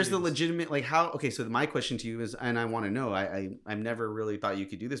had But used where's to the use. legitimate like how? Okay, so my question to you is, and I want to know. I've never really thought you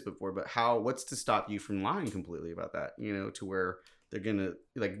could do this before, but how? What's to stop you from lying completely about that? To where they're gonna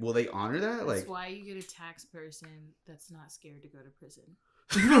like, will they honor that? That's Like, why you get a tax person that's not scared to go to prison.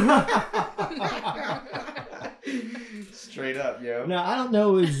 straight up, yo. Now, I don't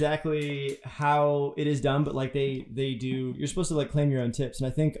know exactly how it is done, but like they do. You're supposed to like claim your own tips, and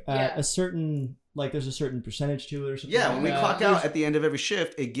I think a certain like there's a certain percentage to it or something. Yeah, like when we that. clock out at the end of every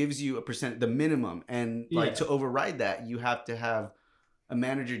shift, it gives you a percent, the minimum, and like Yeah. to override that, you have to have a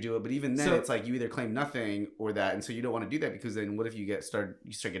manager do it. But even then, So- it's like you either claim nothing or that, and so you don't want to do that because then what if you start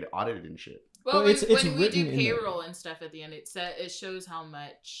getting audited and shit? Well, Well, it's when we written do in there. payroll and stuff at the end, it shows how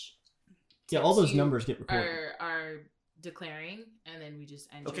much. Yeah, all those tips you numbers get recorded. Are declaring, and then we just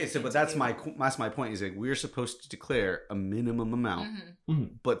enter. Okay, it so but into that's payroll. my point is like we're supposed to declare a minimum amount,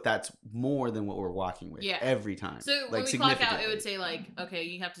 but that's more than what we're walking with Yeah. every time. So like, when we clock out, it significantly. would say like, okay,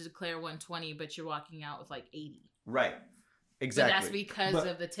 you have to declare 120, but you're walking out with like 80. Right, But exactly. that's because But-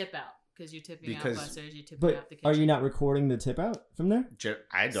 of the tip out, because you're tipping Because- out bussers, you're tipping But out the kitchen. are you not recording the tip out from there?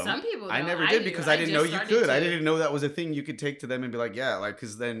 I don't. Some people I don't. never I did do. because I I didn't know just you started could. I to. didn't know that was a thing you could take to them and be like, yeah, like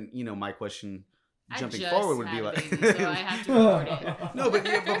because then my question jumping I just forward would be had a like, baby, so I have to record it. no,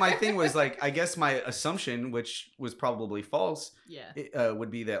 but my thing was like, I guess my assumption, which was probably false, Yeah. would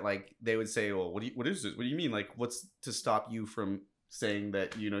be that like they would say, well, what is this? What do you mean? Like, what's to stop you from saying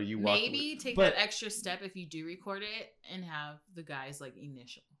that you walk? Maybe take But- that extra step if you do record it and have the guys like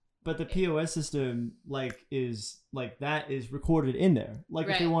initial. But the POS system is recorded in there. Like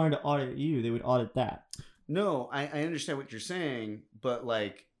if they Right. wanted to audit you, they would audit that. No, I understand what you're saying, but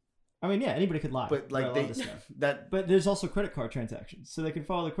like, I mean, yeah, anybody could lie. but like about they all this stuff. that. But there's also credit card transactions, so they can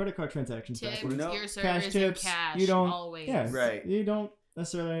follow the credit card transactions Tips backwards. No. your Cash service tips, in cash you don't. always. Yeah, Right. You don't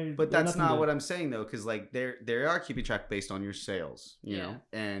necessarily. But there's that's nothing not to- what I'm saying though, because like they are keeping track based on your sales, you Yeah. know,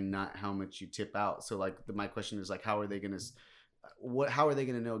 and not how much you tip out. So like my question is like, how are they gonna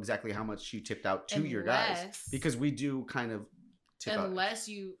know exactly how much you tipped out to your guys? Unless- Because we do kind of tip out. Unless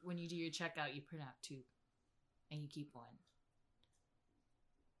when you do your checkout, you print out 2 and you keep 1.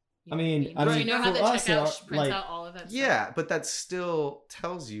 You I know what mean, Do you know how for the us, checkout prints like- out all of that stuff? Yeah, but that still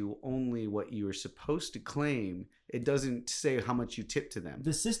tells you only what you are supposed to claim. It doesn't say how much you tip to them.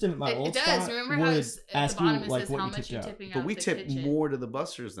 The system at my It old does. spot Remember how would it's, at ask the you bottom it like says what how you much tipped you're out. tipping But out we the tip kitchen. more to the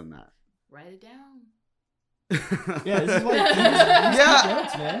busters than that. Write it down. Yeah, this is why Yeah.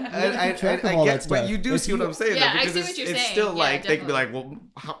 jokes, man. You And gotta I keep track of all that get, but stuff. you do If see what I'm saying, Yeah, though, I because see what you're it's saying. still Yeah, like they could be definitely.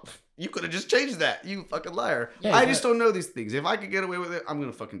 like, well, you could have just changed that, you fucking liar. Yeah, I but- just don't know these things. If I could get away with it, I'm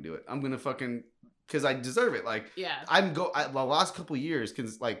gonna fucking do it. I'm gonna fucking because I deserve it. Like Yeah. the last couple of years,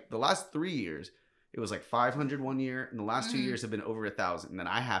 because like the last 3 years, it was like 500 one year, and the last 2 Mhm. years have been over 1,000. And then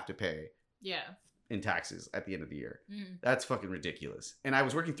I have to pay Yeah. in taxes at the end of the year. Mhm. That's fucking ridiculous. And I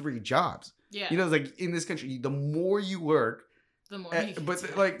was working 3 jobs. Yeah. You know, it's like in this country, the more you work, the more eh, you get but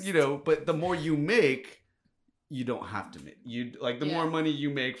taxed. like but the more you make, you don't have to make. You like the more Yeah. money you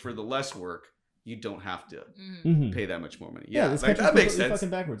make for the less work, you don't have to Mhm. Mhm. pay that much more money. Yeah, Yeah, this like, country's that makes completely sense. fucking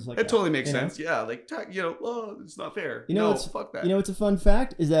backwards. Like It that, totally makes you know? sense. Yeah, like oh, it's not fair. You know no, what's- fuck that. You know what's a fun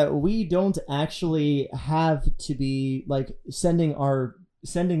fact is that we don't actually have to be like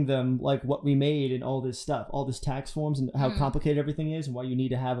sending them like what we made and all this stuff, all this tax forms and how Mhm. complicated everything is and why you need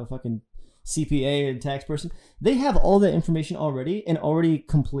to have a fucking CPA and tax person. They have all that information already and already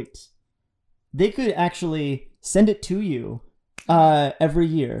complete. They could actually send it to you every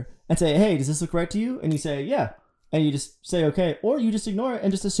year and say, hey, does this look right to you? And you say, yeah. And you just say, okay. Or you just ignore it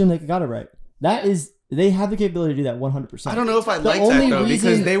and just assume they got it right. That Yeah. is, they have the capability to do that 100%. I don't know if I The like that only though, because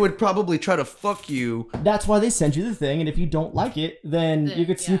reason- they would probably try to fuck you. That's why they send you the thing, and if you don't like it, then Then, you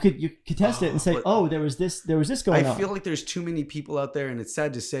could yeah. you could test it and say, But- oh, there was this going I on. feel like there's too many people out there, and it's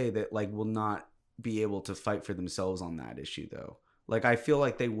sad to say that like will not be able to fight for themselves on that issue though. Like I feel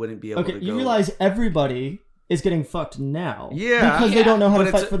like they wouldn't be able Okay, to you go. realize everybody is getting fucked now. Yeah. because they Yeah. don't know how But to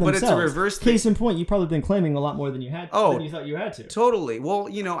it's fight a- for but it's a themselves. reverse thing. Case in point, you've probably been claiming a lot more than you Oh. thought you had to. Totally. Well,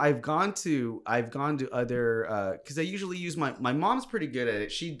 you know, I've gone to other because I usually use my mom's pretty good at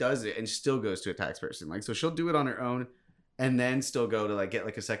it. She does it and still goes to a tax person. Like so she'll do it on her own and then still go to like get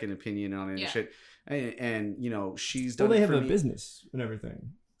like a second opinion on it Yeah. and shit. And you know, she's Well, done they it have for a me. business and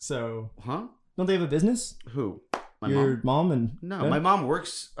everything. So Huh? don't they have a business? Who? My Your mom? mom and No, yeah? my mom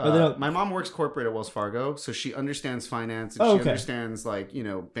works. Oh, they don't- My mom works corporate at Wells Fargo, so she understands finance and Oh, she okay. understands like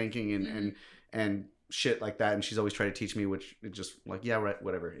banking and shit like that. And she's always tried to teach me, which it just like yeah, right,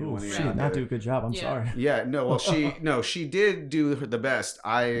 whatever. Ooh, One ear she out did not the do a other. good job. I'm Yeah. sorry. Yeah, no. Well, she did do the best.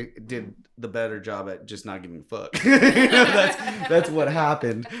 I did the better job at just not giving a fuck. That's what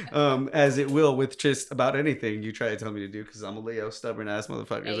happened. As it will with just about anything you try to tell me to do, because I'm a Leo, stubborn ass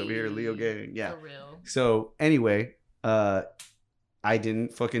motherfuckers over here, Leo gang. Yeah. For real. So anyway, I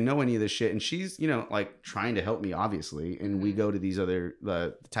didn't fucking know any of this shit. And she's, you know, like trying to help me, obviously. And we go to these other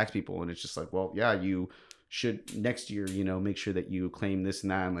tax people, and it's just like, well, yeah, you should next year, you know, make sure that you claim this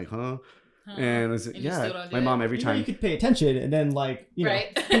and that. I'm like, huh? And I was, yeah, my mom every time. You could pay attention and then, like, you know,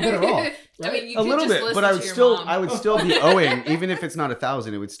 right. be better off. Right? I mean, you A could little just bit, listen but to your mom. I would still be owing, even if it's not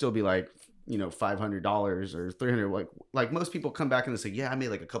 $1,000, it would still be like, you know, $500 or $300. Like most people come back and they say, yeah, I made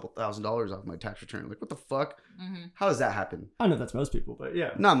like a couple $1,000s off my tax return. Like, what the fuck? How does that happen? I don't know if that's most people, but yeah.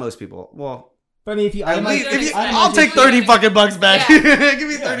 Not most people. Well, but I mean, if you, I'll take 30 fucking bucks back. Yeah. Give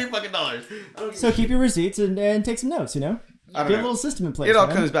me 30 fucking dollars. So keep your receipts and take some notes, you know? I don't Get a know. little system in place. It all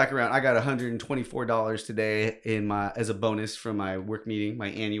man. comes back around. I got $124 today as a bonus from my work meeting, my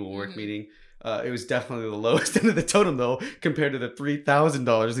annual work meeting. It was definitely the lowest end of the totem, though, compared to the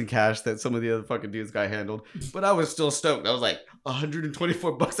 $3,000 in cash that some of the other fucking dudes got handled. But I was still stoked. I was like,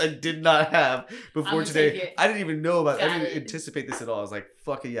 $124 I did not have before today. I didn't even know about. I didn't anticipate this at all. I was like,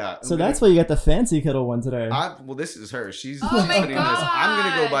 "Fuck it, yeah." So that's why you got the fancy kettle one today. Well, this is her. She's Oh my putting god! this. I'm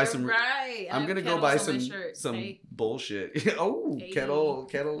gonna go buy some. Right. I'm gonna go buy some bullshit. Oh, Hey. kettle.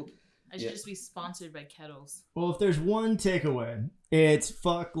 I should just be sponsored by Kettles. Well, if there's one takeaway, it's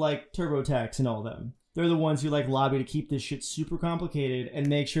fuck like TurboTax and all them. They're the ones who like lobby to keep this shit super complicated and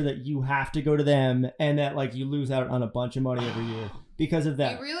make sure that you have to go to them and that like you lose out on a bunch of money every year because of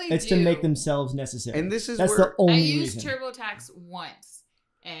that. You really it's do. to make themselves necessary. And that's the only I used reason. TurboTax once,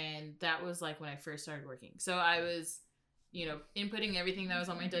 and that was like when I first started working. So I was, you know, inputting everything that was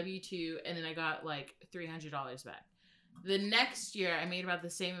on my W-2, and then I got like $300 back. The next year, I made about the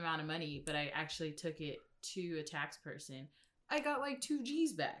same amount of money, but I actually took it to a tax person. I got like 2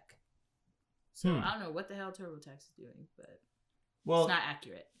 G's back. So I don't know what the hell TurboTax is doing, but it's not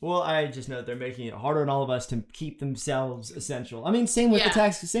accurate. Well, I just know that they're making it harder on all of us to keep themselves essential. I mean, same with your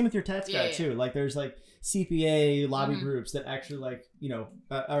tax guy too. Like there's like CPA lobby groups that actually like, you know,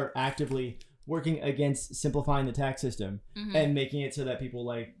 are actively working against simplifying the tax system and making it so that people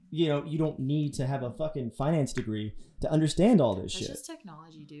like, you know, you don't need to have a fucking finance degree to understand all this shit. It's just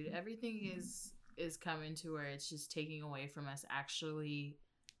technology, dude. Everything is coming to where it's just taking away from us actually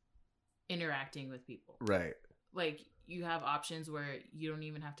interacting with people. Right. Like you have options where you don't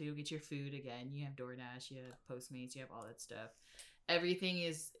even have to go get your food again. You have DoorDash, you have Postmates, you have all that stuff. Everything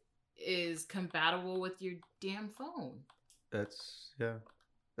is compatible with your damn phone. That's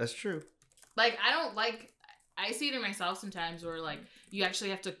true. Like I see it in myself sometimes where like you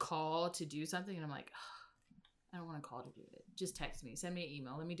actually have to call to do something and I'm like, I don't want to call to do it. Just text me, send me an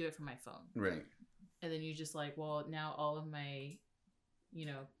email, let me do it from my phone. Right. And then you just like, well, now all of my, you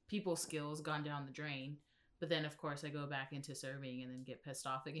know, people skills gone down the drain. But then of course I go back into serving and then get pissed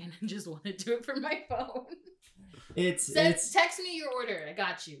off again and just want to do it from my phone. It's text me your order. I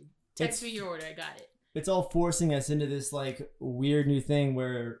got you. Text me your order. I got it. It's all forcing us into this like weird new thing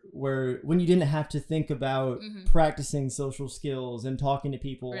where when you didn't have to think about practicing social skills and talking to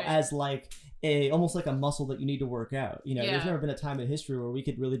people as like almost like a muscle that you need to work out. You know, there's never been a time in history where we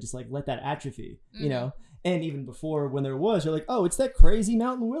could really just like let that atrophy, you know? And even before when there was, you're like, oh, it's that crazy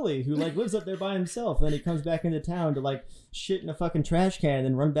Mountain Willie who like lives up there by himself. And then he comes back into town to like shit in a fucking trash can and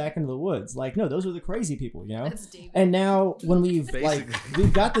then run back into the woods. Like, no, those are the crazy people, you know? That's David. And now when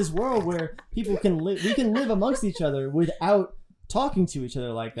we've got this world where people can live, we can live amongst each other without talking to each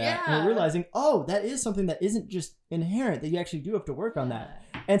other like that. And we're realizing, oh, that is something that isn't just inherent, that you actually do have to work on that.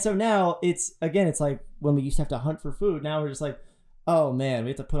 And so now it's like when we used to have to hunt for food, now we're just like, oh man,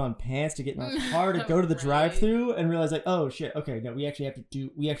 we have to put on pants to get in our car to go to the drive-thru and realize like, oh shit, okay, no, we actually have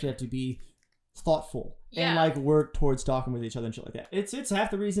to be thoughtful and like work towards talking with each other and shit like that. It's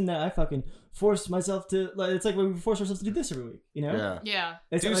half the reason that I fucking forced myself to like. It's like when we force ourselves to do this every week, you know? Yeah.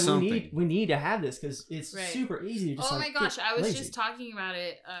 It's do like something. we need to have this because it's super easy to just. Oh like, my gosh, I was lazy. just talking about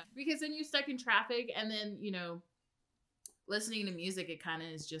it because then you're stuck in traffic and then you know. Listening to music, it kind of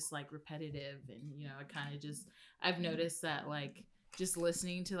is just like repetitive, and you know, it kind of just. I've noticed that like just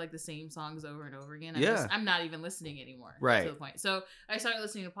listening to like the same songs over and over again. I'm not even listening anymore. Right. To the point. So I started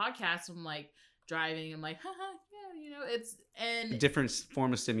listening to podcasts. I'm like driving. I'm like, haha, yeah, you know, it's a different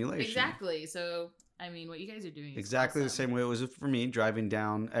form of stimulation. Exactly. So I mean, what you guys are doing is exactly awesome. the same way it was for me driving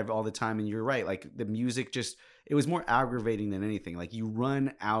down all the time. And you're right, like the music it was more aggravating than anything. Like you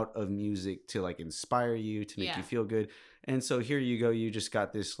run out of music to like inspire you, to make you feel good. And so here you go, you just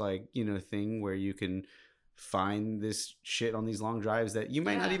got this like, you know, thing where you can find this shit on these long drives that you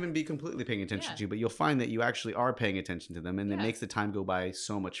might not even be completely paying attention to, but you'll find that you actually are paying attention to them, and it makes the time go by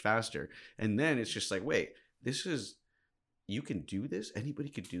so much faster. And then it's just like, wait, you can do this. Anybody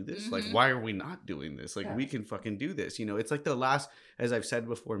could do this. Like, why are we not doing this? Like, we can fucking do this. You know, it's like the last, as I've said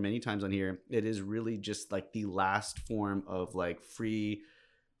before many times on here, it is really just like the last form of like free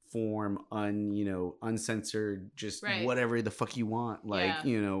form, uncensored, just whatever the fuck you want, like,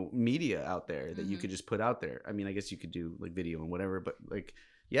 media out there that you could just put out there. I mean, I guess you could do like video and whatever, but like,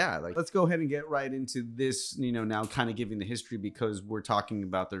 yeah, like, let's go ahead and get right into this, now kind of giving the history, because we're talking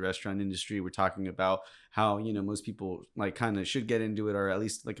about the restaurant industry. We're talking about how, most people like kind of should get into it, or at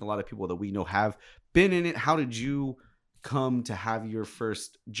least like a lot of people that we know have been in it. How did you come to have your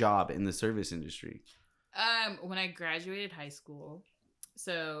first job in the service industry? When I graduated high school.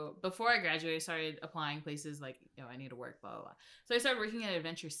 So before I graduated, I started applying places like, I need to work, blah, blah, blah. So I started working at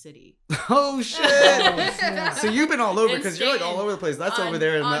Adventure City. Oh, shit. So you've been all over, because you're like all over the place. That's over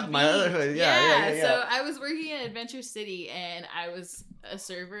there in my other hood. Yeah. So I was working at Adventure City, and I was a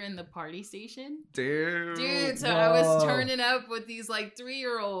server in the party station. Dude, so I was turning up with these like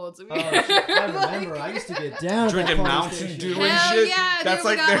 3-year-olds. I remember. I used to get down. Drinking Mountain Dew and Hell shit. Yeah, that's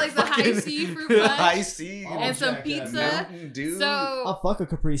dude, like we got like the high C fruit punch. High C. And some pizza. Dude. I'll fuck a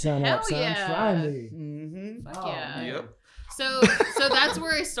Capri Sun up, son. Yeah. Try me. Mm-hmm. Fuck yeah. Yep. So that's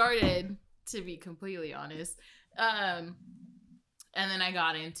where I started, to be completely honest. And then I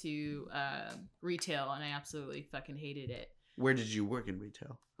got into retail, and I absolutely fucking hated it. Where did you work in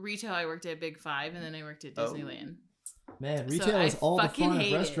retail? Retail, I worked at Big Five, and then I worked at Disneyland. Man, retail is all the fun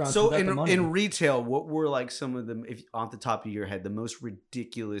of restaurants. So in retail, what were like some of them, if off the top of your head, the most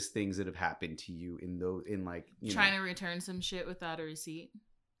ridiculous things that have happened to you in like trying to return some shit without a receipt?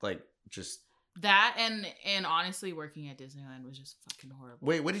 Like just that, and honestly, working at Disneyland was just fucking horrible.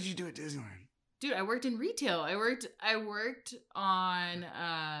 Wait, what did you do at Disneyland? Dude, I worked in retail. I worked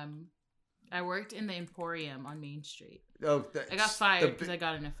in the Emporium on Main Street. Oh, I got fired because I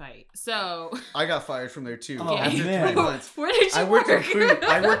got in a fight. So I got fired from there too. Oh, after man. 3 months. Where did you I worked work? in food.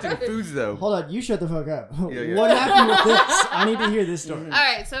 I worked in foods though. Hold on, you shut the fuck up. Yeah. What happened with this? I need to hear this story. All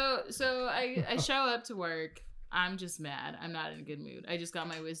right, so I show up to work. I'm just mad. I'm not in a good mood. I just got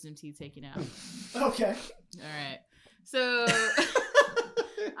my wisdom teeth taken out. Okay. All right. So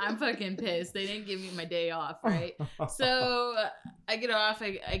I'm fucking pissed. They didn't give me my day off, right? So I get off.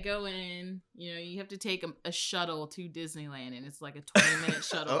 I go in. You have to take a shuttle to Disneyland, and it's like a 20-minute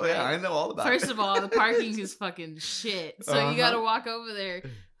shuttle. Oh yeah, right? I know all about it. First of all, the parking is fucking shit. So you got to walk over there,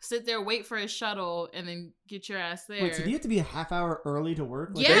 sit there, wait for a shuttle, and then get your ass there. Wait, so do you have to be a half hour early to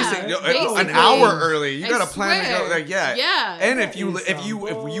work? Yeah, basically. An hour early. You got to plan to go. Like, yeah. And if you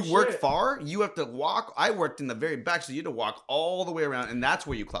work bullshit. far, you have to walk. I worked in the very back, so you had to walk all the way around, and that's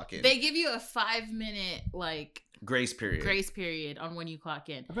where you clock in. They give you a 5-minute grace period on when you clock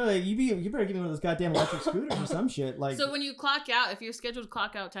in. I feel like you better give me one of those goddamn electric scooters or some shit. Like, so when you clock out, if your scheduled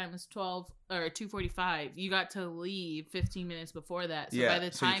clock out time is 12 or 2:45, you got to leave 15 minutes before that. So by the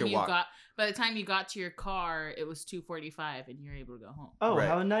time you got to your car, it was 2:45, and you're able to go home. oh, Right.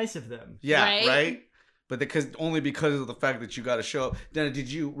 how nice of them. Yeah, right? But because of the fact that you got to show up. Then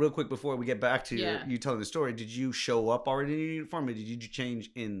did you, real quick before we get back to you telling the story, did you show up already in your uniform, or did you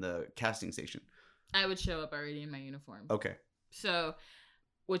change in the casting station? I would show up already in my uniform. Okay. So,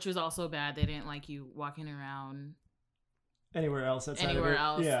 which was also bad. They didn't like you walking around Anywhere else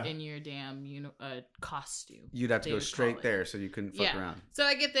in your damn costume. You'd have to go straight there, so you couldn't fuck around. So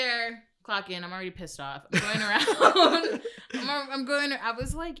I get there, clock in. I'm already pissed off. I'm going around. I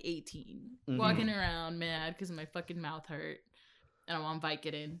was like 18, walking around mad because my fucking mouth hurt, and I'm on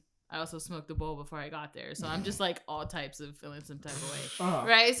Vicodin. I also smoked the bowl before I got there, so I'm just like all types of feeling some type of way,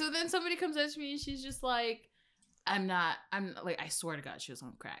 right? So then somebody comes up to me, and she's just like, I'm like, I swear to God, she was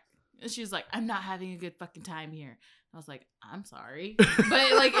on crack. And she's like, I'm not having a good fucking time here. I was like, I'm sorry.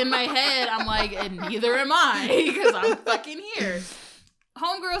 But like in my head, I'm like, and neither am I, because I'm fucking here.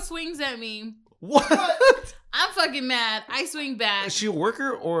 Homegirl swings at me. What? I'm fucking mad. I swing back. Is she a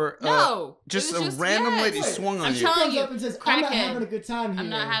worker or no? Just a random lady swung on you? I'm telling you, up and says, I'm not having a good time here. I'm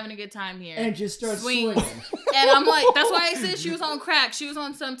not having a good time here. And just starts swinging. And I'm like, that's why I said she was on crack. She was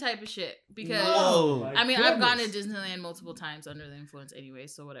on some type of shit. Because, I mean, I've gone to Disneyland multiple times under the influence anyway,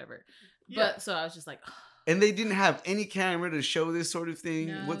 so whatever. Yeah. But, so I was just like, And they didn't have any camera to show this sort of thing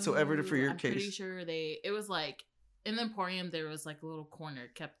whatsoever for your case? I'm pretty sure it was like, in the Emporium, there was like a little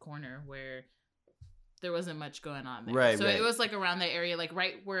kept corner where there wasn't much going on there. Right, so it was like around that area, like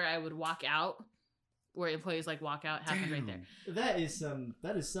right where I would walk out, where employees like walk out, happened right there. That is some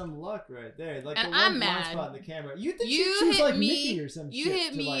luck right there. Like, and the I'm one blind mad. spot in the camera. You think you she was hit like me, Mickey or some you shit?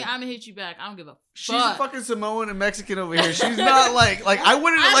 hit me, like, I'm gonna hit you back. I don't give a fuck. She's a fucking Samoan and Mexican over here. She's not like I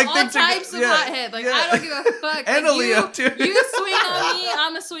wouldn't I'm like all them to types of hothead. Like I don't give a fuck. And like, a Leo too. You swing on me,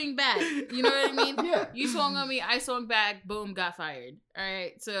 I'ma swing swing back. You know what I mean? Yeah. You swung on me, I swung back, boom, got fired. All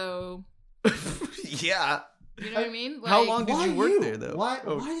right, so Yeah. you know what I mean? How long did you work there though? Why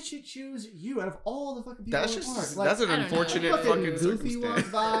Oh. did she choose you out of all the fucking people That's in the just park? Like, that's an I don't know. unfortunate Fucking fucking Goofy circumstance.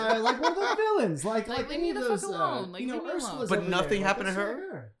 ones by like one of the villains, like leave any me of the those, fuck alone. Like, you know, leave me alone. Ursula's But over nothing there. Like, happened to that's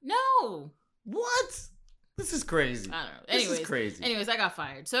her? no. What? This is crazy. I don't know. This is crazy. Anyways, I got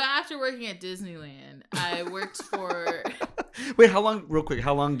fired. So after working at Disneyland, I worked for Wait, how long? Real quick,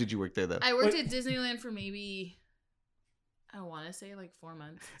 how long did you work there though? I worked at Disneyland for maybe I want to say like 4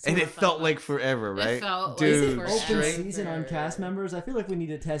 months. And it 4 or 5 felt like months. forever, right? It felt Dude, like Open forever. season on cast members. I feel like we need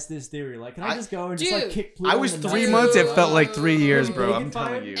to test this theory. Like, can I just go and just Dude, like kick Pluto I was in the 3 nuts? months. It felt like 3 years, Dude. bro. They I'm get telling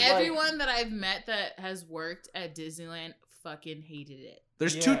fired? you. Everyone that I've met that has worked at Disneyland fucking hated it.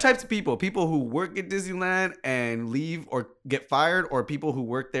 There's Yeah. two types of people: people who work at Disneyland and leave or get fired, or people who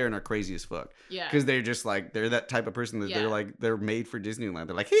work there and are crazy as fuck. Yeah. Because they're just like they're that type of person that Yeah. they're like they're made for Disneyland.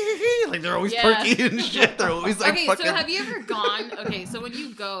 They're like hee hee hee, like they're always Yeah. perky and shit. They're always like Okay, fucking. so have you ever gone? Okay, so when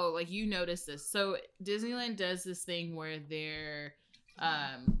you go, like you notice this. So Disneyland does this thing where they're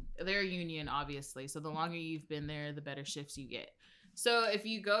a union, obviously. So the longer you've been there, the better shifts you get. So if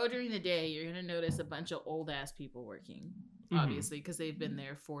you go during the day, you're gonna notice a bunch of old ass people working, obviously, because they've been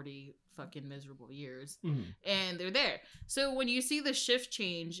there 40 fucking miserable years, and they're there. So when you see the shift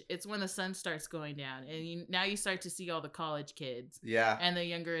change, it's when the sun starts going down, and now you start to see all the college kids Yeah. and the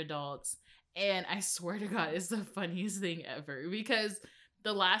younger adults. And I swear to God, it's the funniest thing ever, because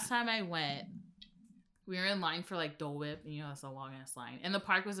the last time I went, we were in line for like Dole Whip, and that's a long ass line, and the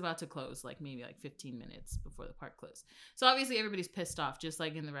park was about to close, like maybe like 15 minutes before the park closed. So obviously everybody's pissed off, just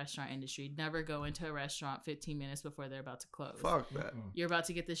like in the restaurant industry. Never go into a restaurant 15 minutes before they're about to close. Fuck that. You're about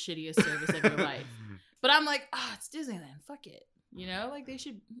to get the shittiest service of your life. But I'm like, it's Disneyland, fuck it, like they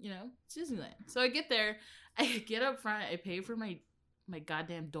should, it's Disneyland. So I get there, I get up front, I pay for my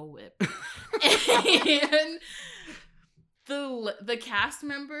goddamn Dole Whip, and the cast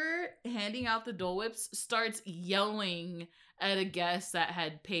member handing out the Dole Whips starts yelling at a guest that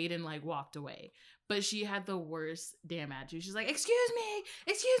had paid and like walked away. But she had the worst damn attitude. She's like, excuse me,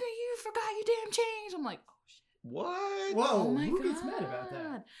 you forgot your damn change. I'm like, oh shit. What? Whoa, Oh my who God. gets mad about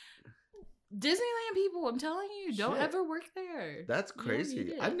that? Disneyland people, I'm telling you, don't Shit. ever work there. That's You don't need crazy.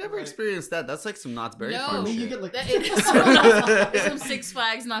 it. I've never Like- experienced that. That's like some Knott's Berry No. Farm I mean, shit. you get like That is some Six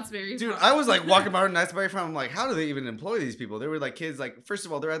Flags, Knott's Berry Dude, Farm. I was like walking by Knott's Berry Farm. I'm like, how do they even employ these people? They were like kids. Like, first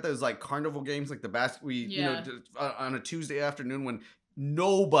of all, they're at those like carnival games, like the Yeah. on a Tuesday afternoon when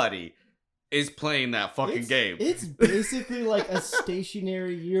nobody is playing that fucking game. It's basically like a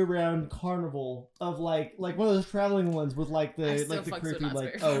stationary year-round carnival of like one of those traveling ones with like I the still like the fucks with creepy Knott's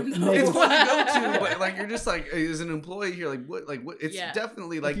like Berry Farm, though. It's mega- fun to go to, but like you're just like as an employee here, like what? It's Yeah.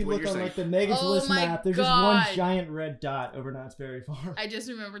 definitely like if you what look you're on saying. like the Megan's Oh List my map, there's just God. one giant red dot over Knott's Berry Farm. I just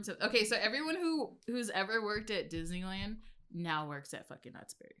remembered something. Okay, so everyone who's ever worked at Disneyland now works at fucking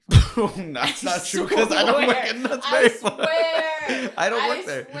Knott's Berry Farm. That's not I true because I don't work at Knott's Berry Farm. swear. I don't work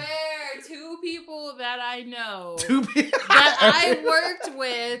there. I swear, 2 people that I know To be that I worked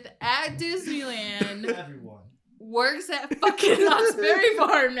with at Disneyland Everyone. works at fucking Knott's Berry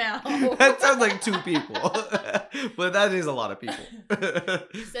Farm now. That sounds like 2 people, but that is a lot of people.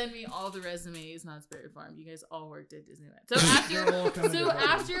 Send me all the resumes, Knott's Berry Farm. You guys all worked at Disneyland. They're all coming So together.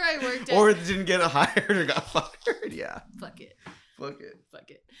 after I worked at Or didn't get hired or got fired. Yeah, fuck it. fuck it. Fuck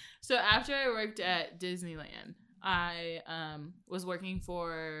it. So after I worked at Disneyland, I was working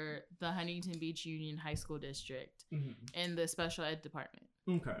for the Huntington Beach Union High School District in the special ed department.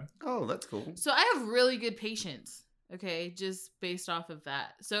 Okay. Oh, that's cool. So I have really good patience, okay, just based off of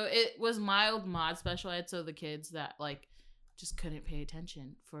that. So it was mild mod special ed, so the kids that like just couldn't pay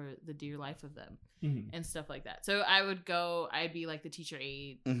attention for the dear life of them and stuff like that. So I would go, I'd be like the teacher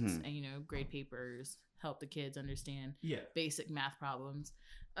aide Mhm. and grade papers, help the kids understand Yeah. basic math problems.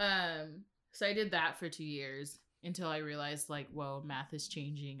 So I did that for 2 years until I realized like, whoa, math is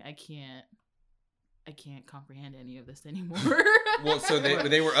changing. I can't comprehend any of this anymore. Well, so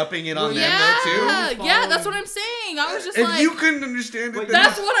they were upping it on Well, them though too. Yeah, that's what I'm saying. I was just If like, you couldn't understand it, Wait, then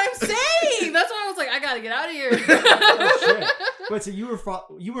that's what I'm saying. That's why I was like, I gotta get out of here. Oh, shit. Wait, so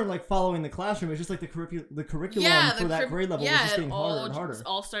you weren't like following the classroom? It's just like the curriculum for that grade level was just getting harder and harder.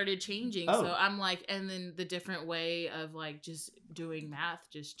 all started changing. Oh. So I'm like, and then the different way of like just doing math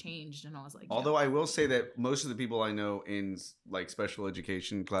just changed, and I was like, Although I will say that most of the people I know in like special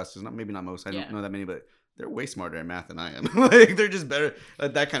education classes, maybe not most, I Yeah. don't know that many, but they're way smarter at math than I am. Like they're just better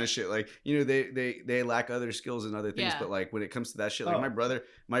at that kind of shit. Like, you know, they lack other skills and other things, Yeah. but like when it comes to that shit, like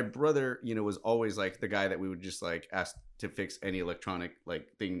my brother, you know, was always like the guy that we would just like ask to fix any electronic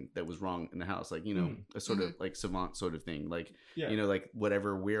like thing that was wrong in the house. Like, you know, a sort of like savant sort of thing. Like, you know, like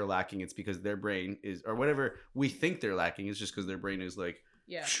whatever we're lacking, it's because their brain is, or whatever we think they're lacking is just because their brain is like,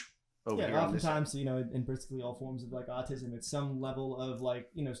 over here oftentimes, you know, in basically all forms of like autism, it's some level of like,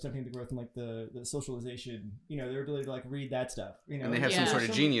 you know, stunting the growth and like the socialization, you know, their ability to like read that stuff, you know. And they have some sort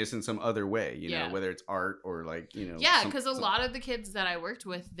of genius in some other way, you know, whether it's art or like, you know. Yeah, because a lot of the kids that I worked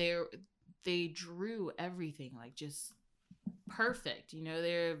with, they drew everything like just perfect. You know,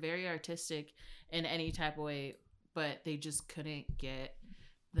 they're very artistic in any type of way, but they just couldn't get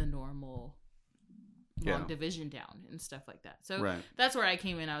the normal long division down and stuff like that. So that's where I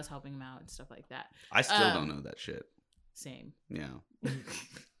came in. I was helping them out and stuff like that. I still don't know that shit. Same. Yeah.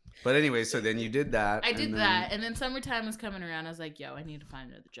 But anyway, so then you did that. I did that. And then summertime was coming around. I was like, yo, I need to find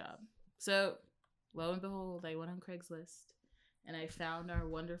another job. So lo and behold, I went on Craigslist and I found our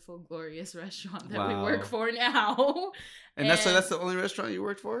wonderful, glorious restaurant that we work for now. And that's the only restaurant you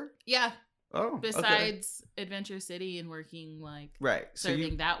worked for? Yeah. Oh, besides Adventure City and working like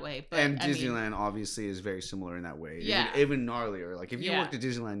serving that way, but and Disneyland obviously is very similar in that way. Yeah, even gnarlier. Like if you worked at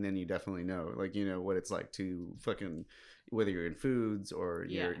Disneyland, then you definitely know, like you know what it's like to fucking whether you're in foods or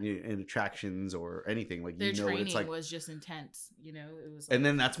you're in attractions or anything. Like their you know training what it's like. Was just intense. You know, it was. Like, and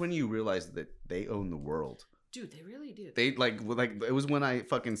then that's when you realize that they own the world. Dude, they really do. They like it was when I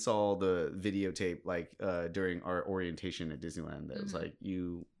fucking saw the videotape like during our orientation at Disneyland that was like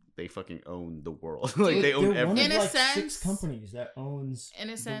they fucking own the world. Like they own everything. In a sense, 6 companies that owns. In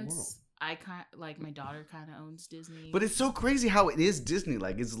a sense, I kind like my daughter kind of owns Disney. But it's so crazy how it is Disney.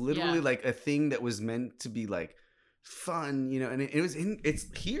 Like it's literally like a thing that was meant to be like fun, you know. And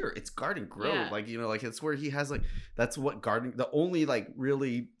it's here. It's Garden Grove. Like you know, like it's where he has like that's what the only like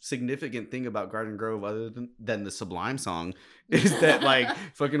really significant thing about Garden Grove other than the Sublime song is that like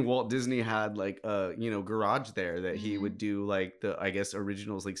fucking Walt Disney had like you know garage there that he would do like the I guess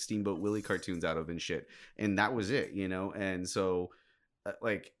originals like Steamboat Willie cartoons out of and shit, and that was it, you know. And so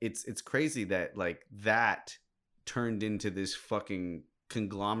like it's crazy that like that turned into this fucking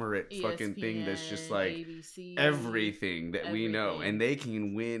conglomerate ESPN, fucking thing that's just like ABC, everything that we know, and they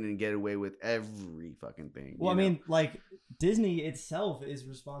can win and get away with every fucking thing. Well, I mean, like Disney itself is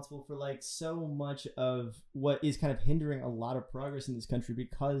responsible for like so much of what is kind of hindering a lot of progress in this country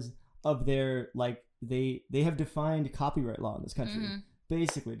because of their like they have defined copyright law in this country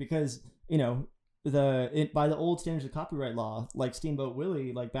basically because you know by the old standards of copyright law, like Steamboat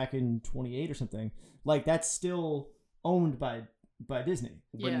Willie, like back in 28 or something, like that's still owned by Disney.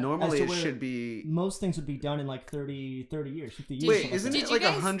 But normally it should be most things would be done in like 30 years, 50 years. Wait, isn't it like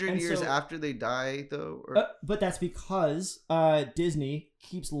 100 years after they die though? Or? But that's because Disney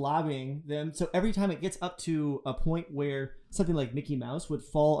keeps lobbying them. So every time it gets up to a point where something like Mickey Mouse would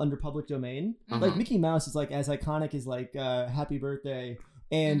fall under public domain, like Mickey Mouse is like as iconic as like Happy Birthday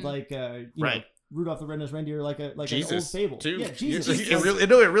and like you know, Rudolph the Red-Nosed Reindeer, like an old fable. Too. Yeah, Jesus. It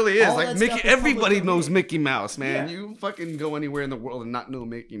really is. Like Mickey, everybody knows Mickey Mouse, man. Yeah. You fucking go anywhere in the world and not know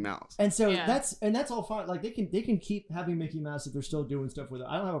Mickey Mouse. And so that's all fine. Like they can keep having Mickey Mouse if they're still doing stuff with it.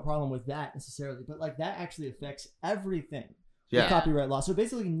 I don't have a problem with that necessarily, but like that actually affects everything. Yeah. Copyright law. So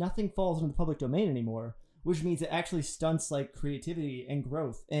basically nothing falls into the public domain anymore, which means it actually stunts like creativity and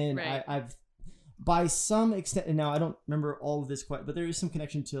growth. And I've by some extent, and now I don't remember all of this quite, but there is some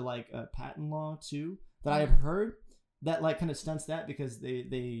connection to like patent law too that I have heard that like kind of stunts that because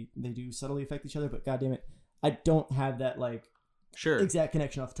they do subtly affect each other. But goddamn it, I don't have that like exact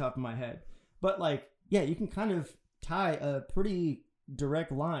connection off the top of my head. But like, yeah, you can kind of tie a pretty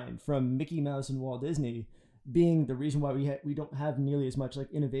direct line from Mickey Mouse and Walt Disney being the reason why we don't have nearly as much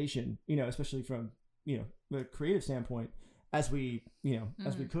like innovation, you know, especially from you know a creative standpoint as we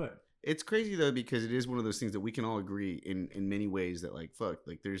as we could. It's crazy though because it is one of those things that we can all agree in many ways that like fuck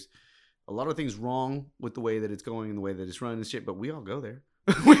like there's a lot of things wrong with the way that it's going and the way that it's run and shit, but we all go there.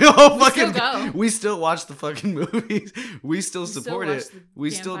 We still watch the fucking movies. We still support it.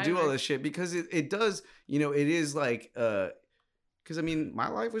 We still do all this shit because it does, you know, it is like because I mean my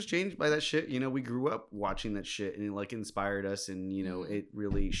life was changed by that shit. You know, we grew up watching that shit and it like inspired us and you know it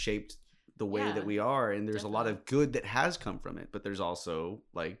really shaped the way that we are, and there's a lot of good that has come from it, but there's also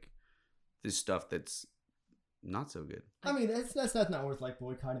like this stuff that's not so good. I mean, that's not worth like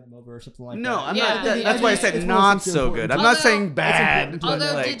boycotting them over or something like that. No, I'm not. That's why I said not so good. I'm not saying bad.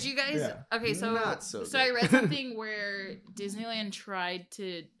 Although, like, did you guys? Okay, so I read something where Disneyland tried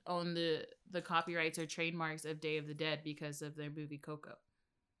to own the copyrights or trademarks of Day of the Dead because of their movie Coco.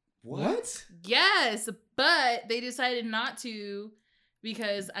 What? Yes, but they decided not to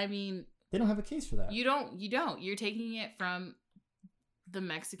because I mean They don't have a case for that. you don't. You're taking it from the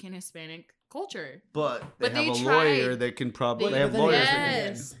Mexican Hispanic culture. But they But have they a tried- lawyer that can probably. They have then lawyers. again,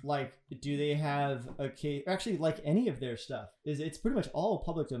 Yes. like, do they have a case? Actually, like any of their stuff it's pretty much all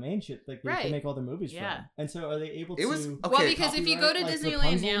public domain shit. Like they Right. make all their movies Yeah. from. And so are they able It to? was- okay, Well, because if you go to copyright, like, Disneyland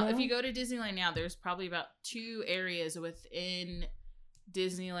Rapunzel now, now? if you go to Disneyland now, there's probably about 2 areas within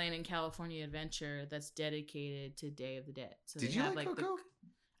Disneyland and California Adventure that's dedicated to Day of the Dead. So Did they you have like like Coco?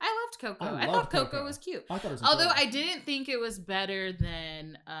 I loved Coco. I I loved thought Coco Coco. was cute. I thought it was Although incredible. I didn't think it was better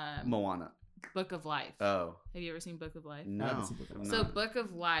than Moana. Book of Life. Oh Have you ever seen Book of Life? no. I haven't seen Book of I'm Life. So not. Book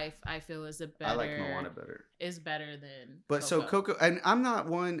of Life, I feel is a better. I like Moana better. Is better than. But so Coco, and I'm not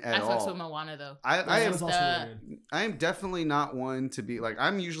one at I all. fucks with Moana though. I That am was also the- really good. I am definitely not one to be like.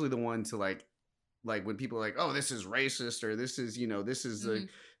 I'm usually the one to like when people are like, oh, this is racist or this is this is Mhm.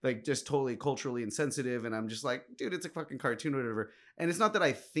 like just totally culturally insensitive, and I'm just like, dude, it's a fucking cartoon or whatever. And it's not that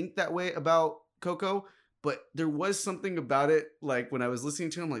I think that way about Coco, but there was something about it like when I was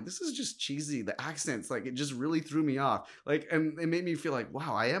listening to it, I'm like, this is just cheesy. The accents, like it just really threw me off. Like, and it made me feel like,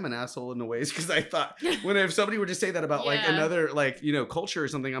 wow, I am an asshole in the ways because I thought if somebody were to say that about like Yeah. another like culture or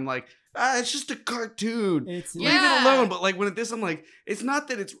something, I'm like, it's just a cartoon. It's Leave Yeah. it alone. But like when at this, I'm like, it's not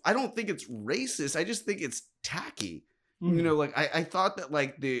that it's. I don't think it's racist. I just think it's tacky. Mhm. Like I thought that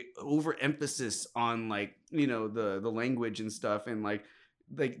like the overemphasis on like the language and stuff and like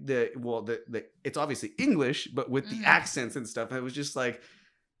the it's obviously English, but with the Mhm. accents and stuff, I was just like,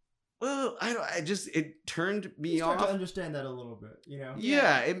 well, it turned me You start off. to understand that a little bit,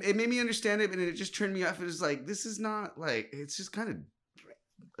 Yeah, it made me understand it, and it just turned me off. It was like, this is not like, it's just kind of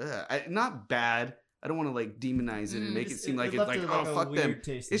not bad. I don't want to like demonize it and make it seem like it's left like, a- oh, a fuck them. weird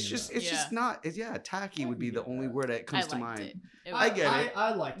taste in It's your just, mouth. it's just not. Tacky I would be can the get only that. word that I comes to liked mind. it. It I was- get it.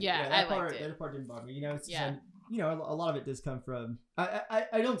 I like it. Yeah, that I liked part, it. That part didn't bother me. It's Yeah. a lot of it does come from.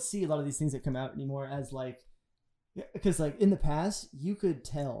 I don't see a lot of these things that come out anymore as like, because like in the past you could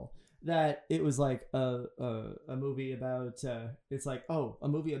tell that it was like a movie about it's like a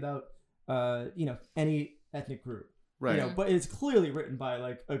movie about any ethnic group. Right. But it's clearly written by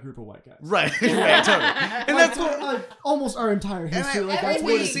like a group of white guys. Right. Right. Totally. And Like, that's for, almost our entire And history. I Like that's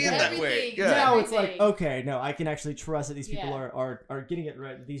wouldn't what see it's it been. that way. Everything. Yeah. Now it's like, Everything. okay, no, I can actually trust that these people Yeah. are getting it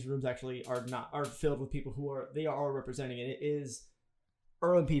right. These rooms actually are filled with people who are representing it. It is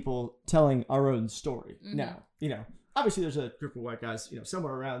our own people telling our own story. Mhm. Now, obviously there's a group of white guys,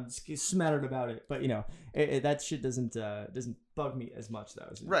 somewhere around smattered about it, but that shit doesn't bug me as much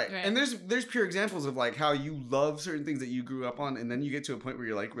though. Right. Right. And there's pure examples of like how you love certain things that you grew up on, and then you get to a point where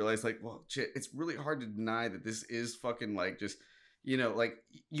you like realize like, well, shit, it's really hard to deny that this is fucking like just like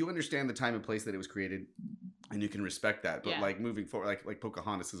you understand the time and place that it was created, and you can respect that. But Yeah. like moving forward, like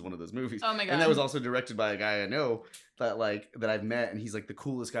Pocahontas is one of those movies. Oh my god. And that was also directed by a guy I know that I've met, and he's like the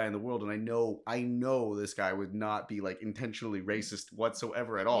coolest guy in the world. And I know this guy would not be like intentionally racist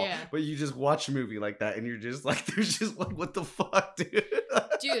whatsoever at all. Yeah. But you just watch a movie like that, and you're just like, there's just like, what the fuck, dude?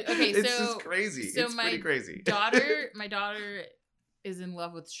 Dude, okay, it's so- just crazy. so It's my pretty crazy. my daughter is in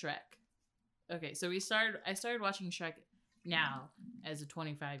love with Shrek. Okay, so I started watching Shrek now as a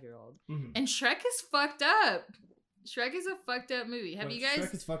 25-year-old. Mhm. And Shrek is fucked up. Shrek is a fucked up movie. Have you guys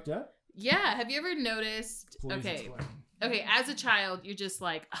Shrek is fucked up? Yeah, have you ever noticed Please Okay. explain. Okay, as a child, you're just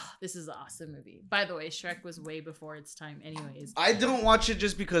like, oh, this is an awesome movie. By the way, Shrek was way before its time anyways. I don't watch it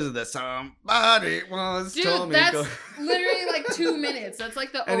just because of that. Somebody once Dude, told me. that's go- literally like 2 minutes. That's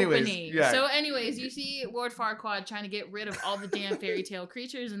like the Anyways, opening. yeah. So anyways, you see Lord Farquaad trying to get rid of all the damn fairy tale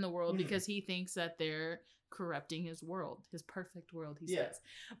creatures in the world because he thinks that they're corrupting his world, his perfect world, he Yeah. says.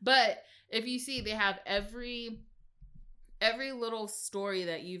 But if you see, they have every little story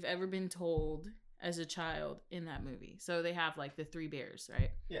that you've ever been told as a child in that movie. So they have like the 3 bears, right?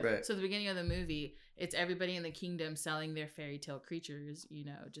 Yeah. Right. So at the beginning of the movie, it's everybody in the kingdom selling their fairy tale creatures,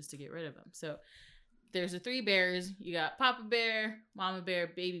 just to get rid of them. So there's the 3 bears. You got Papa Bear, Mama Bear,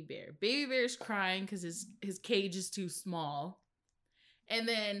 Baby Bear. Baby Bear's crying because his cage is too small. And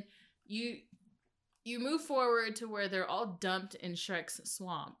then you move forward to where they're all dumped in Shrek's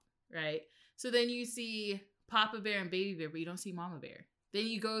swamp, right? So then you see Papa Bear and Baby Bear, but you don't see Mama Bear. Then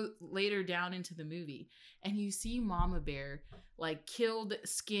you go later down into the movie and you see Mama Bear like killed,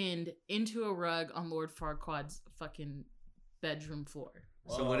 skinned into a rug on Lord Farquaad's fucking bedroom floor.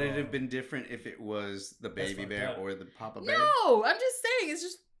 So would it have been different if it was the That's baby fucked bear up. or the Papa Bear? No, I'm just saying it's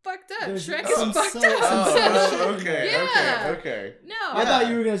just fucked up. There's Shrek some is fucked so- up. okay. No. I thought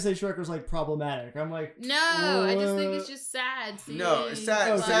you were gonna say Shrek was like problematic. I'm like, No, I just think what? it's just sad. No, seeing,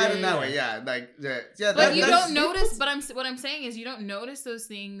 sad, like- sad in that way. Yeah, like yeah. But that- you that's- don't notice. But what I'm saying is you don't notice those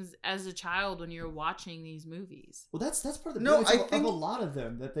things as a child when you're watching these movies. well, that's part of the No, beauty I of think- a lot of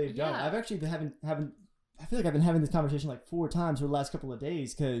them that they've done. Yeah. I've actually been having. I feel like I've been having this conversation like 4 times for the last couple of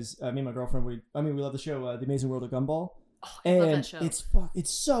days because me and my girlfriend we love the show The Amazing World of Gumball. Oh, I love And that show. it's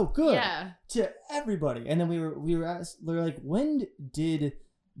so good Yeah. to everybody. And then we were asked, they were like, when did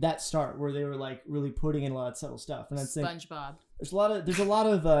that start? Where they were like really putting in a lot of subtle stuff. And I think SpongeBob. there's a lot of there's a lot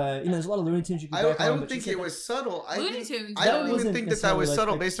of Looney Tunes you can. back I on, don't but think she's it like, was subtle. Looney Tunes, I don't though. even Wasn't think that was necessarily,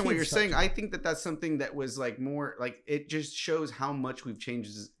 subtle like, based on what kid you're stuff. saying. I think that that's something that was like more like it just shows how much we've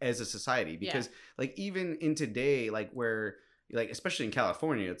changed as a society because like even in today, like where like especially in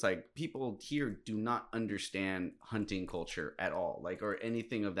California, it's like people here do not understand hunting culture at all, like or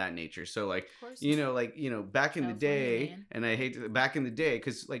anything of that nature. So like Of course you not. know like back in the California, day, man. and I hate to, back in the day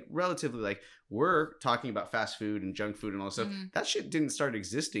because like relatively like we're talking about fast food and junk food and all that stuff. Mhm. That shit didn't start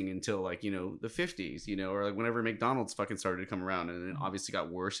existing until like the 50s, or like whenever McDonald's fucking started to come around, and then obviously got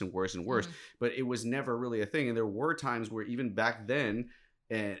worse and worse and worse. Mhm. But it was never really a thing, and there were times where even back then.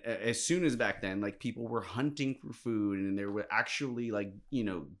 And as soon as back then, like people were hunting for food and they were actually like,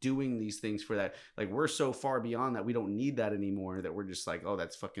 doing these things for that. Like we're so far beyond that. We don't need that anymore that we're just like, oh,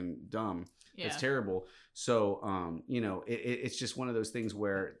 that's fucking dumb. Yeah. That's terrible. So, it's just one of those things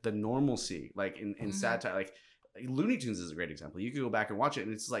where the normalcy, like in Mhm. satire, like Looney Tunes is a great example. You could go back and watch it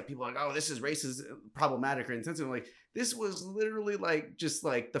and it's like people are like, oh, this is racist, problematic or insensitive. Like this was literally like just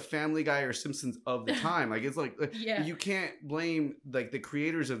like the Family Guy or Simpsons of the time. Like it's like Yeah. you can't blame like the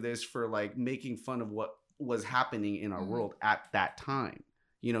creators of this for like making fun of what was happening in our Mhm. world at that time.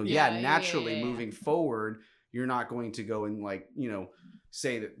 Yeah, Naturally yeah. moving forward, you're not going to go and like,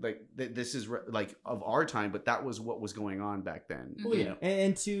 say that like that this is like of our time, but that was what was going on back then. Oh, well, you yeah, know?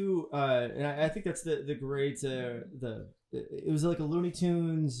 and to and I think that's the great it was like a Looney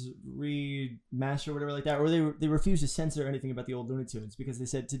Tunes remaster or whatever like that, or they refused to censor anything about the old Looney Tunes because they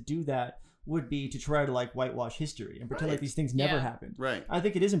said to do that would be to try to like whitewash history and pretend Right. like these things never Yeah. happened. Right. I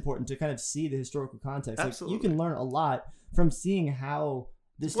think it is important to kind of see the historical context. Like, Absolutely. you can learn a lot from seeing how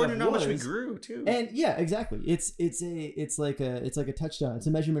this Important stuff to know how much we was. grew too. And yeah, exactly. It's like a touchdown. It's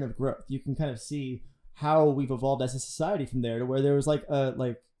a measurement of growth. You can kind of see how we've evolved as a society from there to where there was like I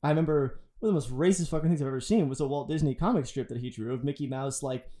remember one of the most racist fucking things I've ever seen was a Walt Disney comic strip that he drew of Mickey Mouse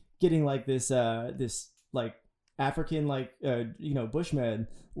like getting like this like African like bushman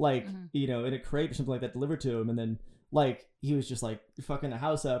like Mhm. in a crate or something like that delivered to him, and then like he was just like fucking the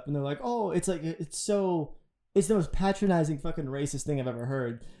house up, and they're like, oh, it's like it's the most patronizing fucking racist thing I've ever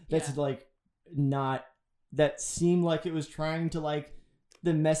heard. That's Yeah. like not that seemed like it was trying to like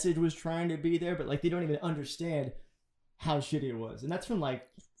the message was trying to be there, but like they don't even understand how shitty it was, and that's from like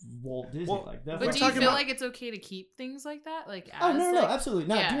Walt Disney. Well, like that. But We're do you talking feel about- like it's okay to keep things like that? Like Oh as, no, like, absolutely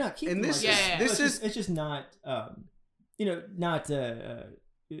not. yeah. Do not keep. And them this like is- that. yeah, this is- it's just not not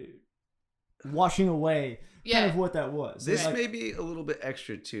washing away Yeah. kind of what that was. This Like, may be a little bit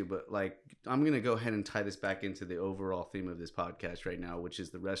extra too, but like I'm gonna go ahead and tie this back into the overall theme of this podcast right now, which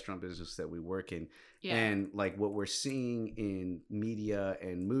is the restaurant business that we work in, Yeah. and like what we're seeing in media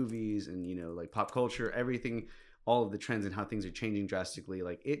and movies and like pop culture, everything, all of the trends and how things are changing drastically.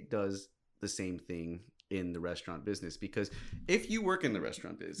 Like it does the same thing in the restaurant business, because if you work in the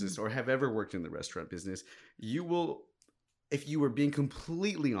restaurant business or have ever worked in the restaurant business, you will, if you were being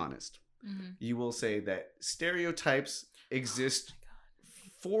completely honest, Mhm. you will say that stereotypes exist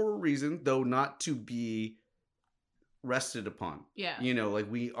for a reason, though not to be rested upon. Yeah. Like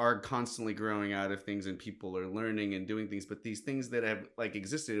we are constantly growing out of things and people are learning and doing things, but these things that have like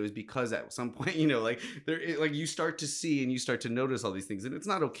existed, it was because at some point, like like you start to see and you start to notice all these things, and it's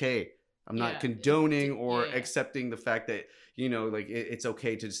not okay. I'm not Yeah. condoning or Yeah. accepting the fact that, like it's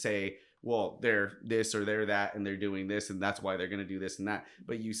okay to say, well, they're this or they're that and they're doing this and that's why they're going to do this and that.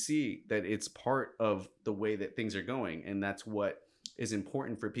 But you see that it's part of the way that things are going, and that's what is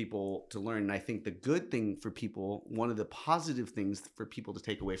important for people to learn. And I think the good thing for people, one of the positive things for people to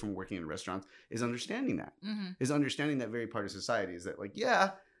take away from working in restaurants is understanding that. Mhm. Is understanding that very part of society is that like,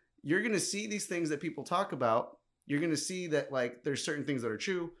 yeah, you're going to see these things that people talk about. You're going to see that like there's certain things that are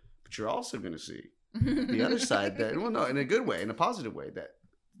true, but you're also going to see the other side that, well, no, in a good way, in a positive way, that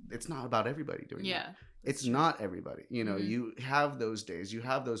it's not about everybody doing that. Yeah. It's not everybody. Mhm. You have those days, you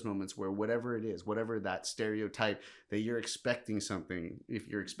have those moments where whatever it is, whatever that stereotype that you're expecting something, if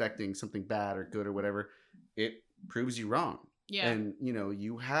you're expecting something bad or good or whatever, it proves you wrong. Yeah. And,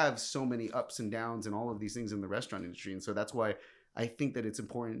 you have so many ups and downs and all of these things in the restaurant industry. And so that's why I think that it's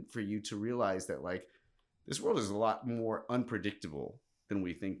important for you to realize that like this world is a lot more unpredictable than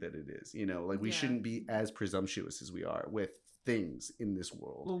we think that it is. You know, like we shouldn't be as presumptuous as we are with things in this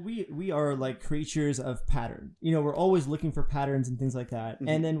world. Well, we are like creatures of pattern. You know, we're always looking for patterns and things like that. Mm-hmm.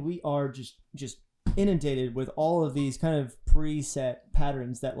 And then we are just inundated with all of these kind of preset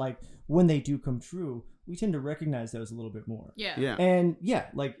patterns that, like, when they do come true, we tend to recognize those a little bit more. Yeah. And yeah,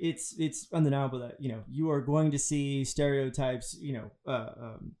 like it's undeniable that, you know, you are going to see stereotypes, you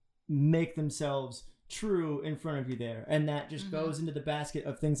know, make themselves true in front of you there, and that just goes into the basket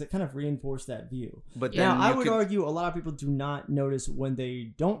of things that kind of reinforce that view. But now, then I would argue a lot of people do not notice when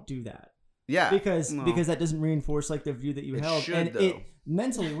they don't do that. Yeah, because that doesn't reinforce like the view that you held, should, and though. it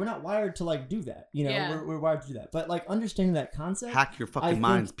mentally we're not wired to like do that. You know, we're wired to do that. But like understanding that concept, hack your fucking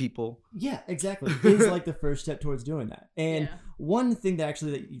minds, people. Yeah, exactly, is like the first step towards doing that. And one thing that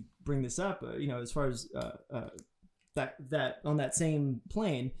actually that you bring this up, you know, as far as that on that same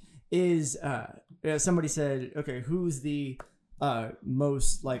plane is somebody said, okay, who's the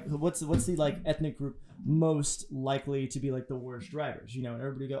most like what's the like ethnic group most likely to be like the worst drivers, you know, and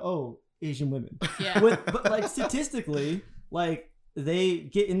everybody go, oh, Asian women. Yeah. But like statistically, like they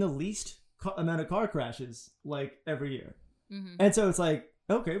get in the least amount of car crashes like every year. Mm-hmm. And so it's like,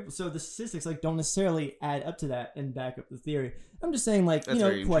 okay, so the statistics like don't necessarily add up to that and back up the theory. I'm just saying, like, That's you know,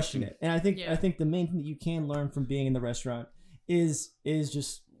 very question it. And I think the main thing that you can learn from being in the restaurant is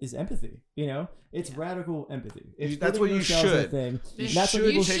empathy. You know, it's radical empathy. It's that's what you should. That's what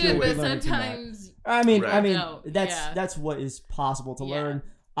people should. But sometimes, I mean, no, that's what is possible to learn.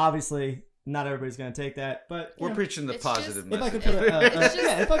 Obviously, not everybody's going to take that, but we're preaching the positive message. If I could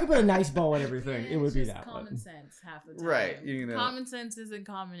put if I could put a nice bow on everything, it would be that. Common sense half the time. Right? You know, common sense isn't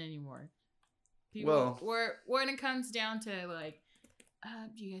common anymore. People, when it comes down to like,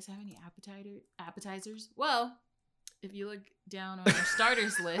 do you guys have any appetizers? Well, if you look down on our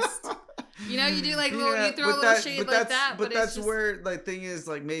starters list, you know, you do like you throw a little shade like that. But that's where the thing is,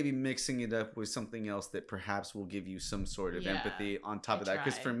 like maybe mixing it up with something else that perhaps will give you some sort of empathy on top of that.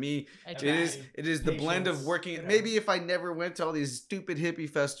 Because for me, it is the blend of working. Yeah. Maybe if I never went to all these stupid hippie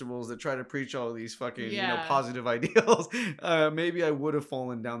festivals that try to preach all these fucking you know positive ideals, maybe I would have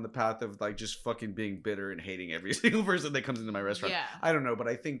fallen down the path of like just fucking being bitter and hating every single person that comes into my restaurant. Yeah. I don't know, but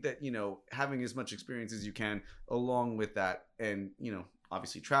I think that, you know, having as much experience as you can along with that, and you know,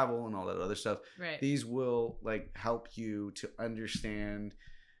 obviously travel and all that other stuff, these will like help you to understand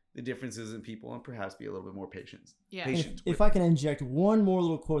the differences in people and perhaps be a little bit more patient. If I can inject one more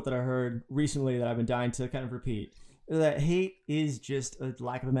little quote that I heard recently that I've been dying to kind of repeat, that hate is just a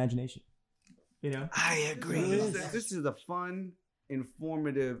lack of imagination. You know, I agree. This is a fun,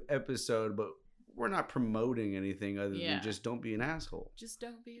 informative episode, but we're not promoting anything other than just don't be an asshole. Just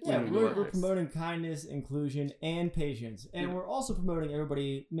don't be. We're promoting kindness, inclusion, and patience, and we're also promoting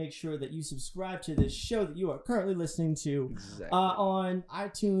everybody. Make sure that you subscribe to this show that you are currently listening to on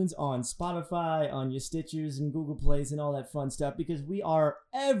iTunes, on Spotify, on your Stitchers and Google Plays, and all that fun stuff. Because we are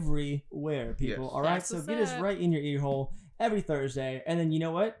everywhere, people. All right, so get us right in your ear hole every Thursday, and then you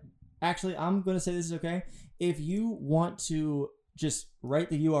know what? Actually, I'm gonna say this is okay. If you want to just write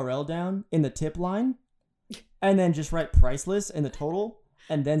the URL down in the tip line and then just write priceless in the total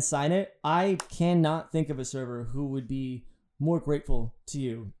and then sign it, I cannot think of a server who would be more grateful to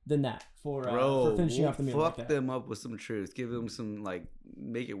you than that for finishing off the meal. Fuck them up with some truth. Give them some, like,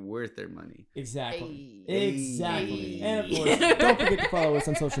 make it worth their money. Exactly. Exactly. And of course, don't forget to follow us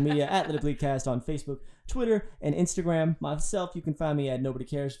on social media at Let It Bleed Cast on Facebook, Twitter, and Instagram. Myself, you can find me at Nobody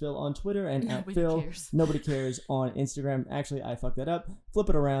Cares Phil on Twitter and at Phil Nobody Cares on Instagram. Actually, I fucked that up. Flip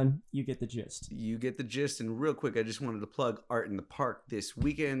it around. You get the gist. You get the gist. And real quick, I just wanted to plug Art in the Park this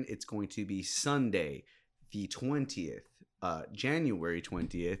weekend. It's going to be Sunday, the 20th. January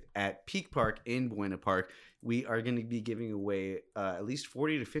 20th at Peak Park in Buena Park. We are going to be giving away at least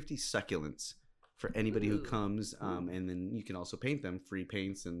 40 to 50 succulents for anybody who comes, and then you can also paint them. Free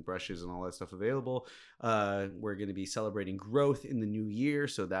paints and brushes and all that stuff available. We're going to be celebrating growth in the new year,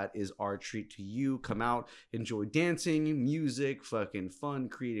 so that is our treat to you. Come out, enjoy dancing, music, fucking fun,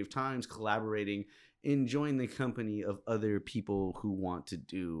 creative times, collaborating, enjoying the company of other people who want to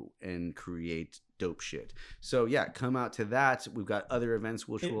do and create dope shit. So yeah, come out to that. We've got other events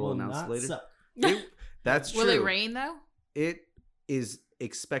which we'll announce later. That's true. Will it rain though? It is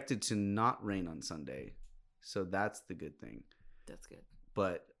expected to not rain on Sunday, so that's the good thing. That's good.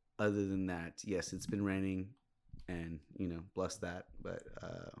 But other than that, yes, it's been raining, and you know, bless that. But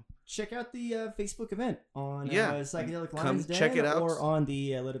check out the Facebook event on Psychedelic Come Lions Den, check it out. or on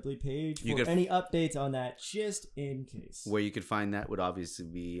the Let It Bleed page You for could- any updates on that, just in case. Where you could find that would obviously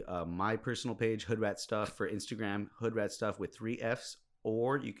be my personal page, Hoodrat Stuff, for Instagram, Hoodrat Stuff with 3 Fs,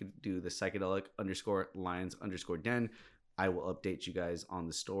 or you could do the psychedelic_lions_den. I will update you guys on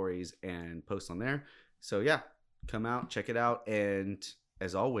the stories and post on there. So yeah, come out, check it out, and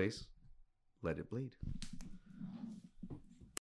as always, let it bleed.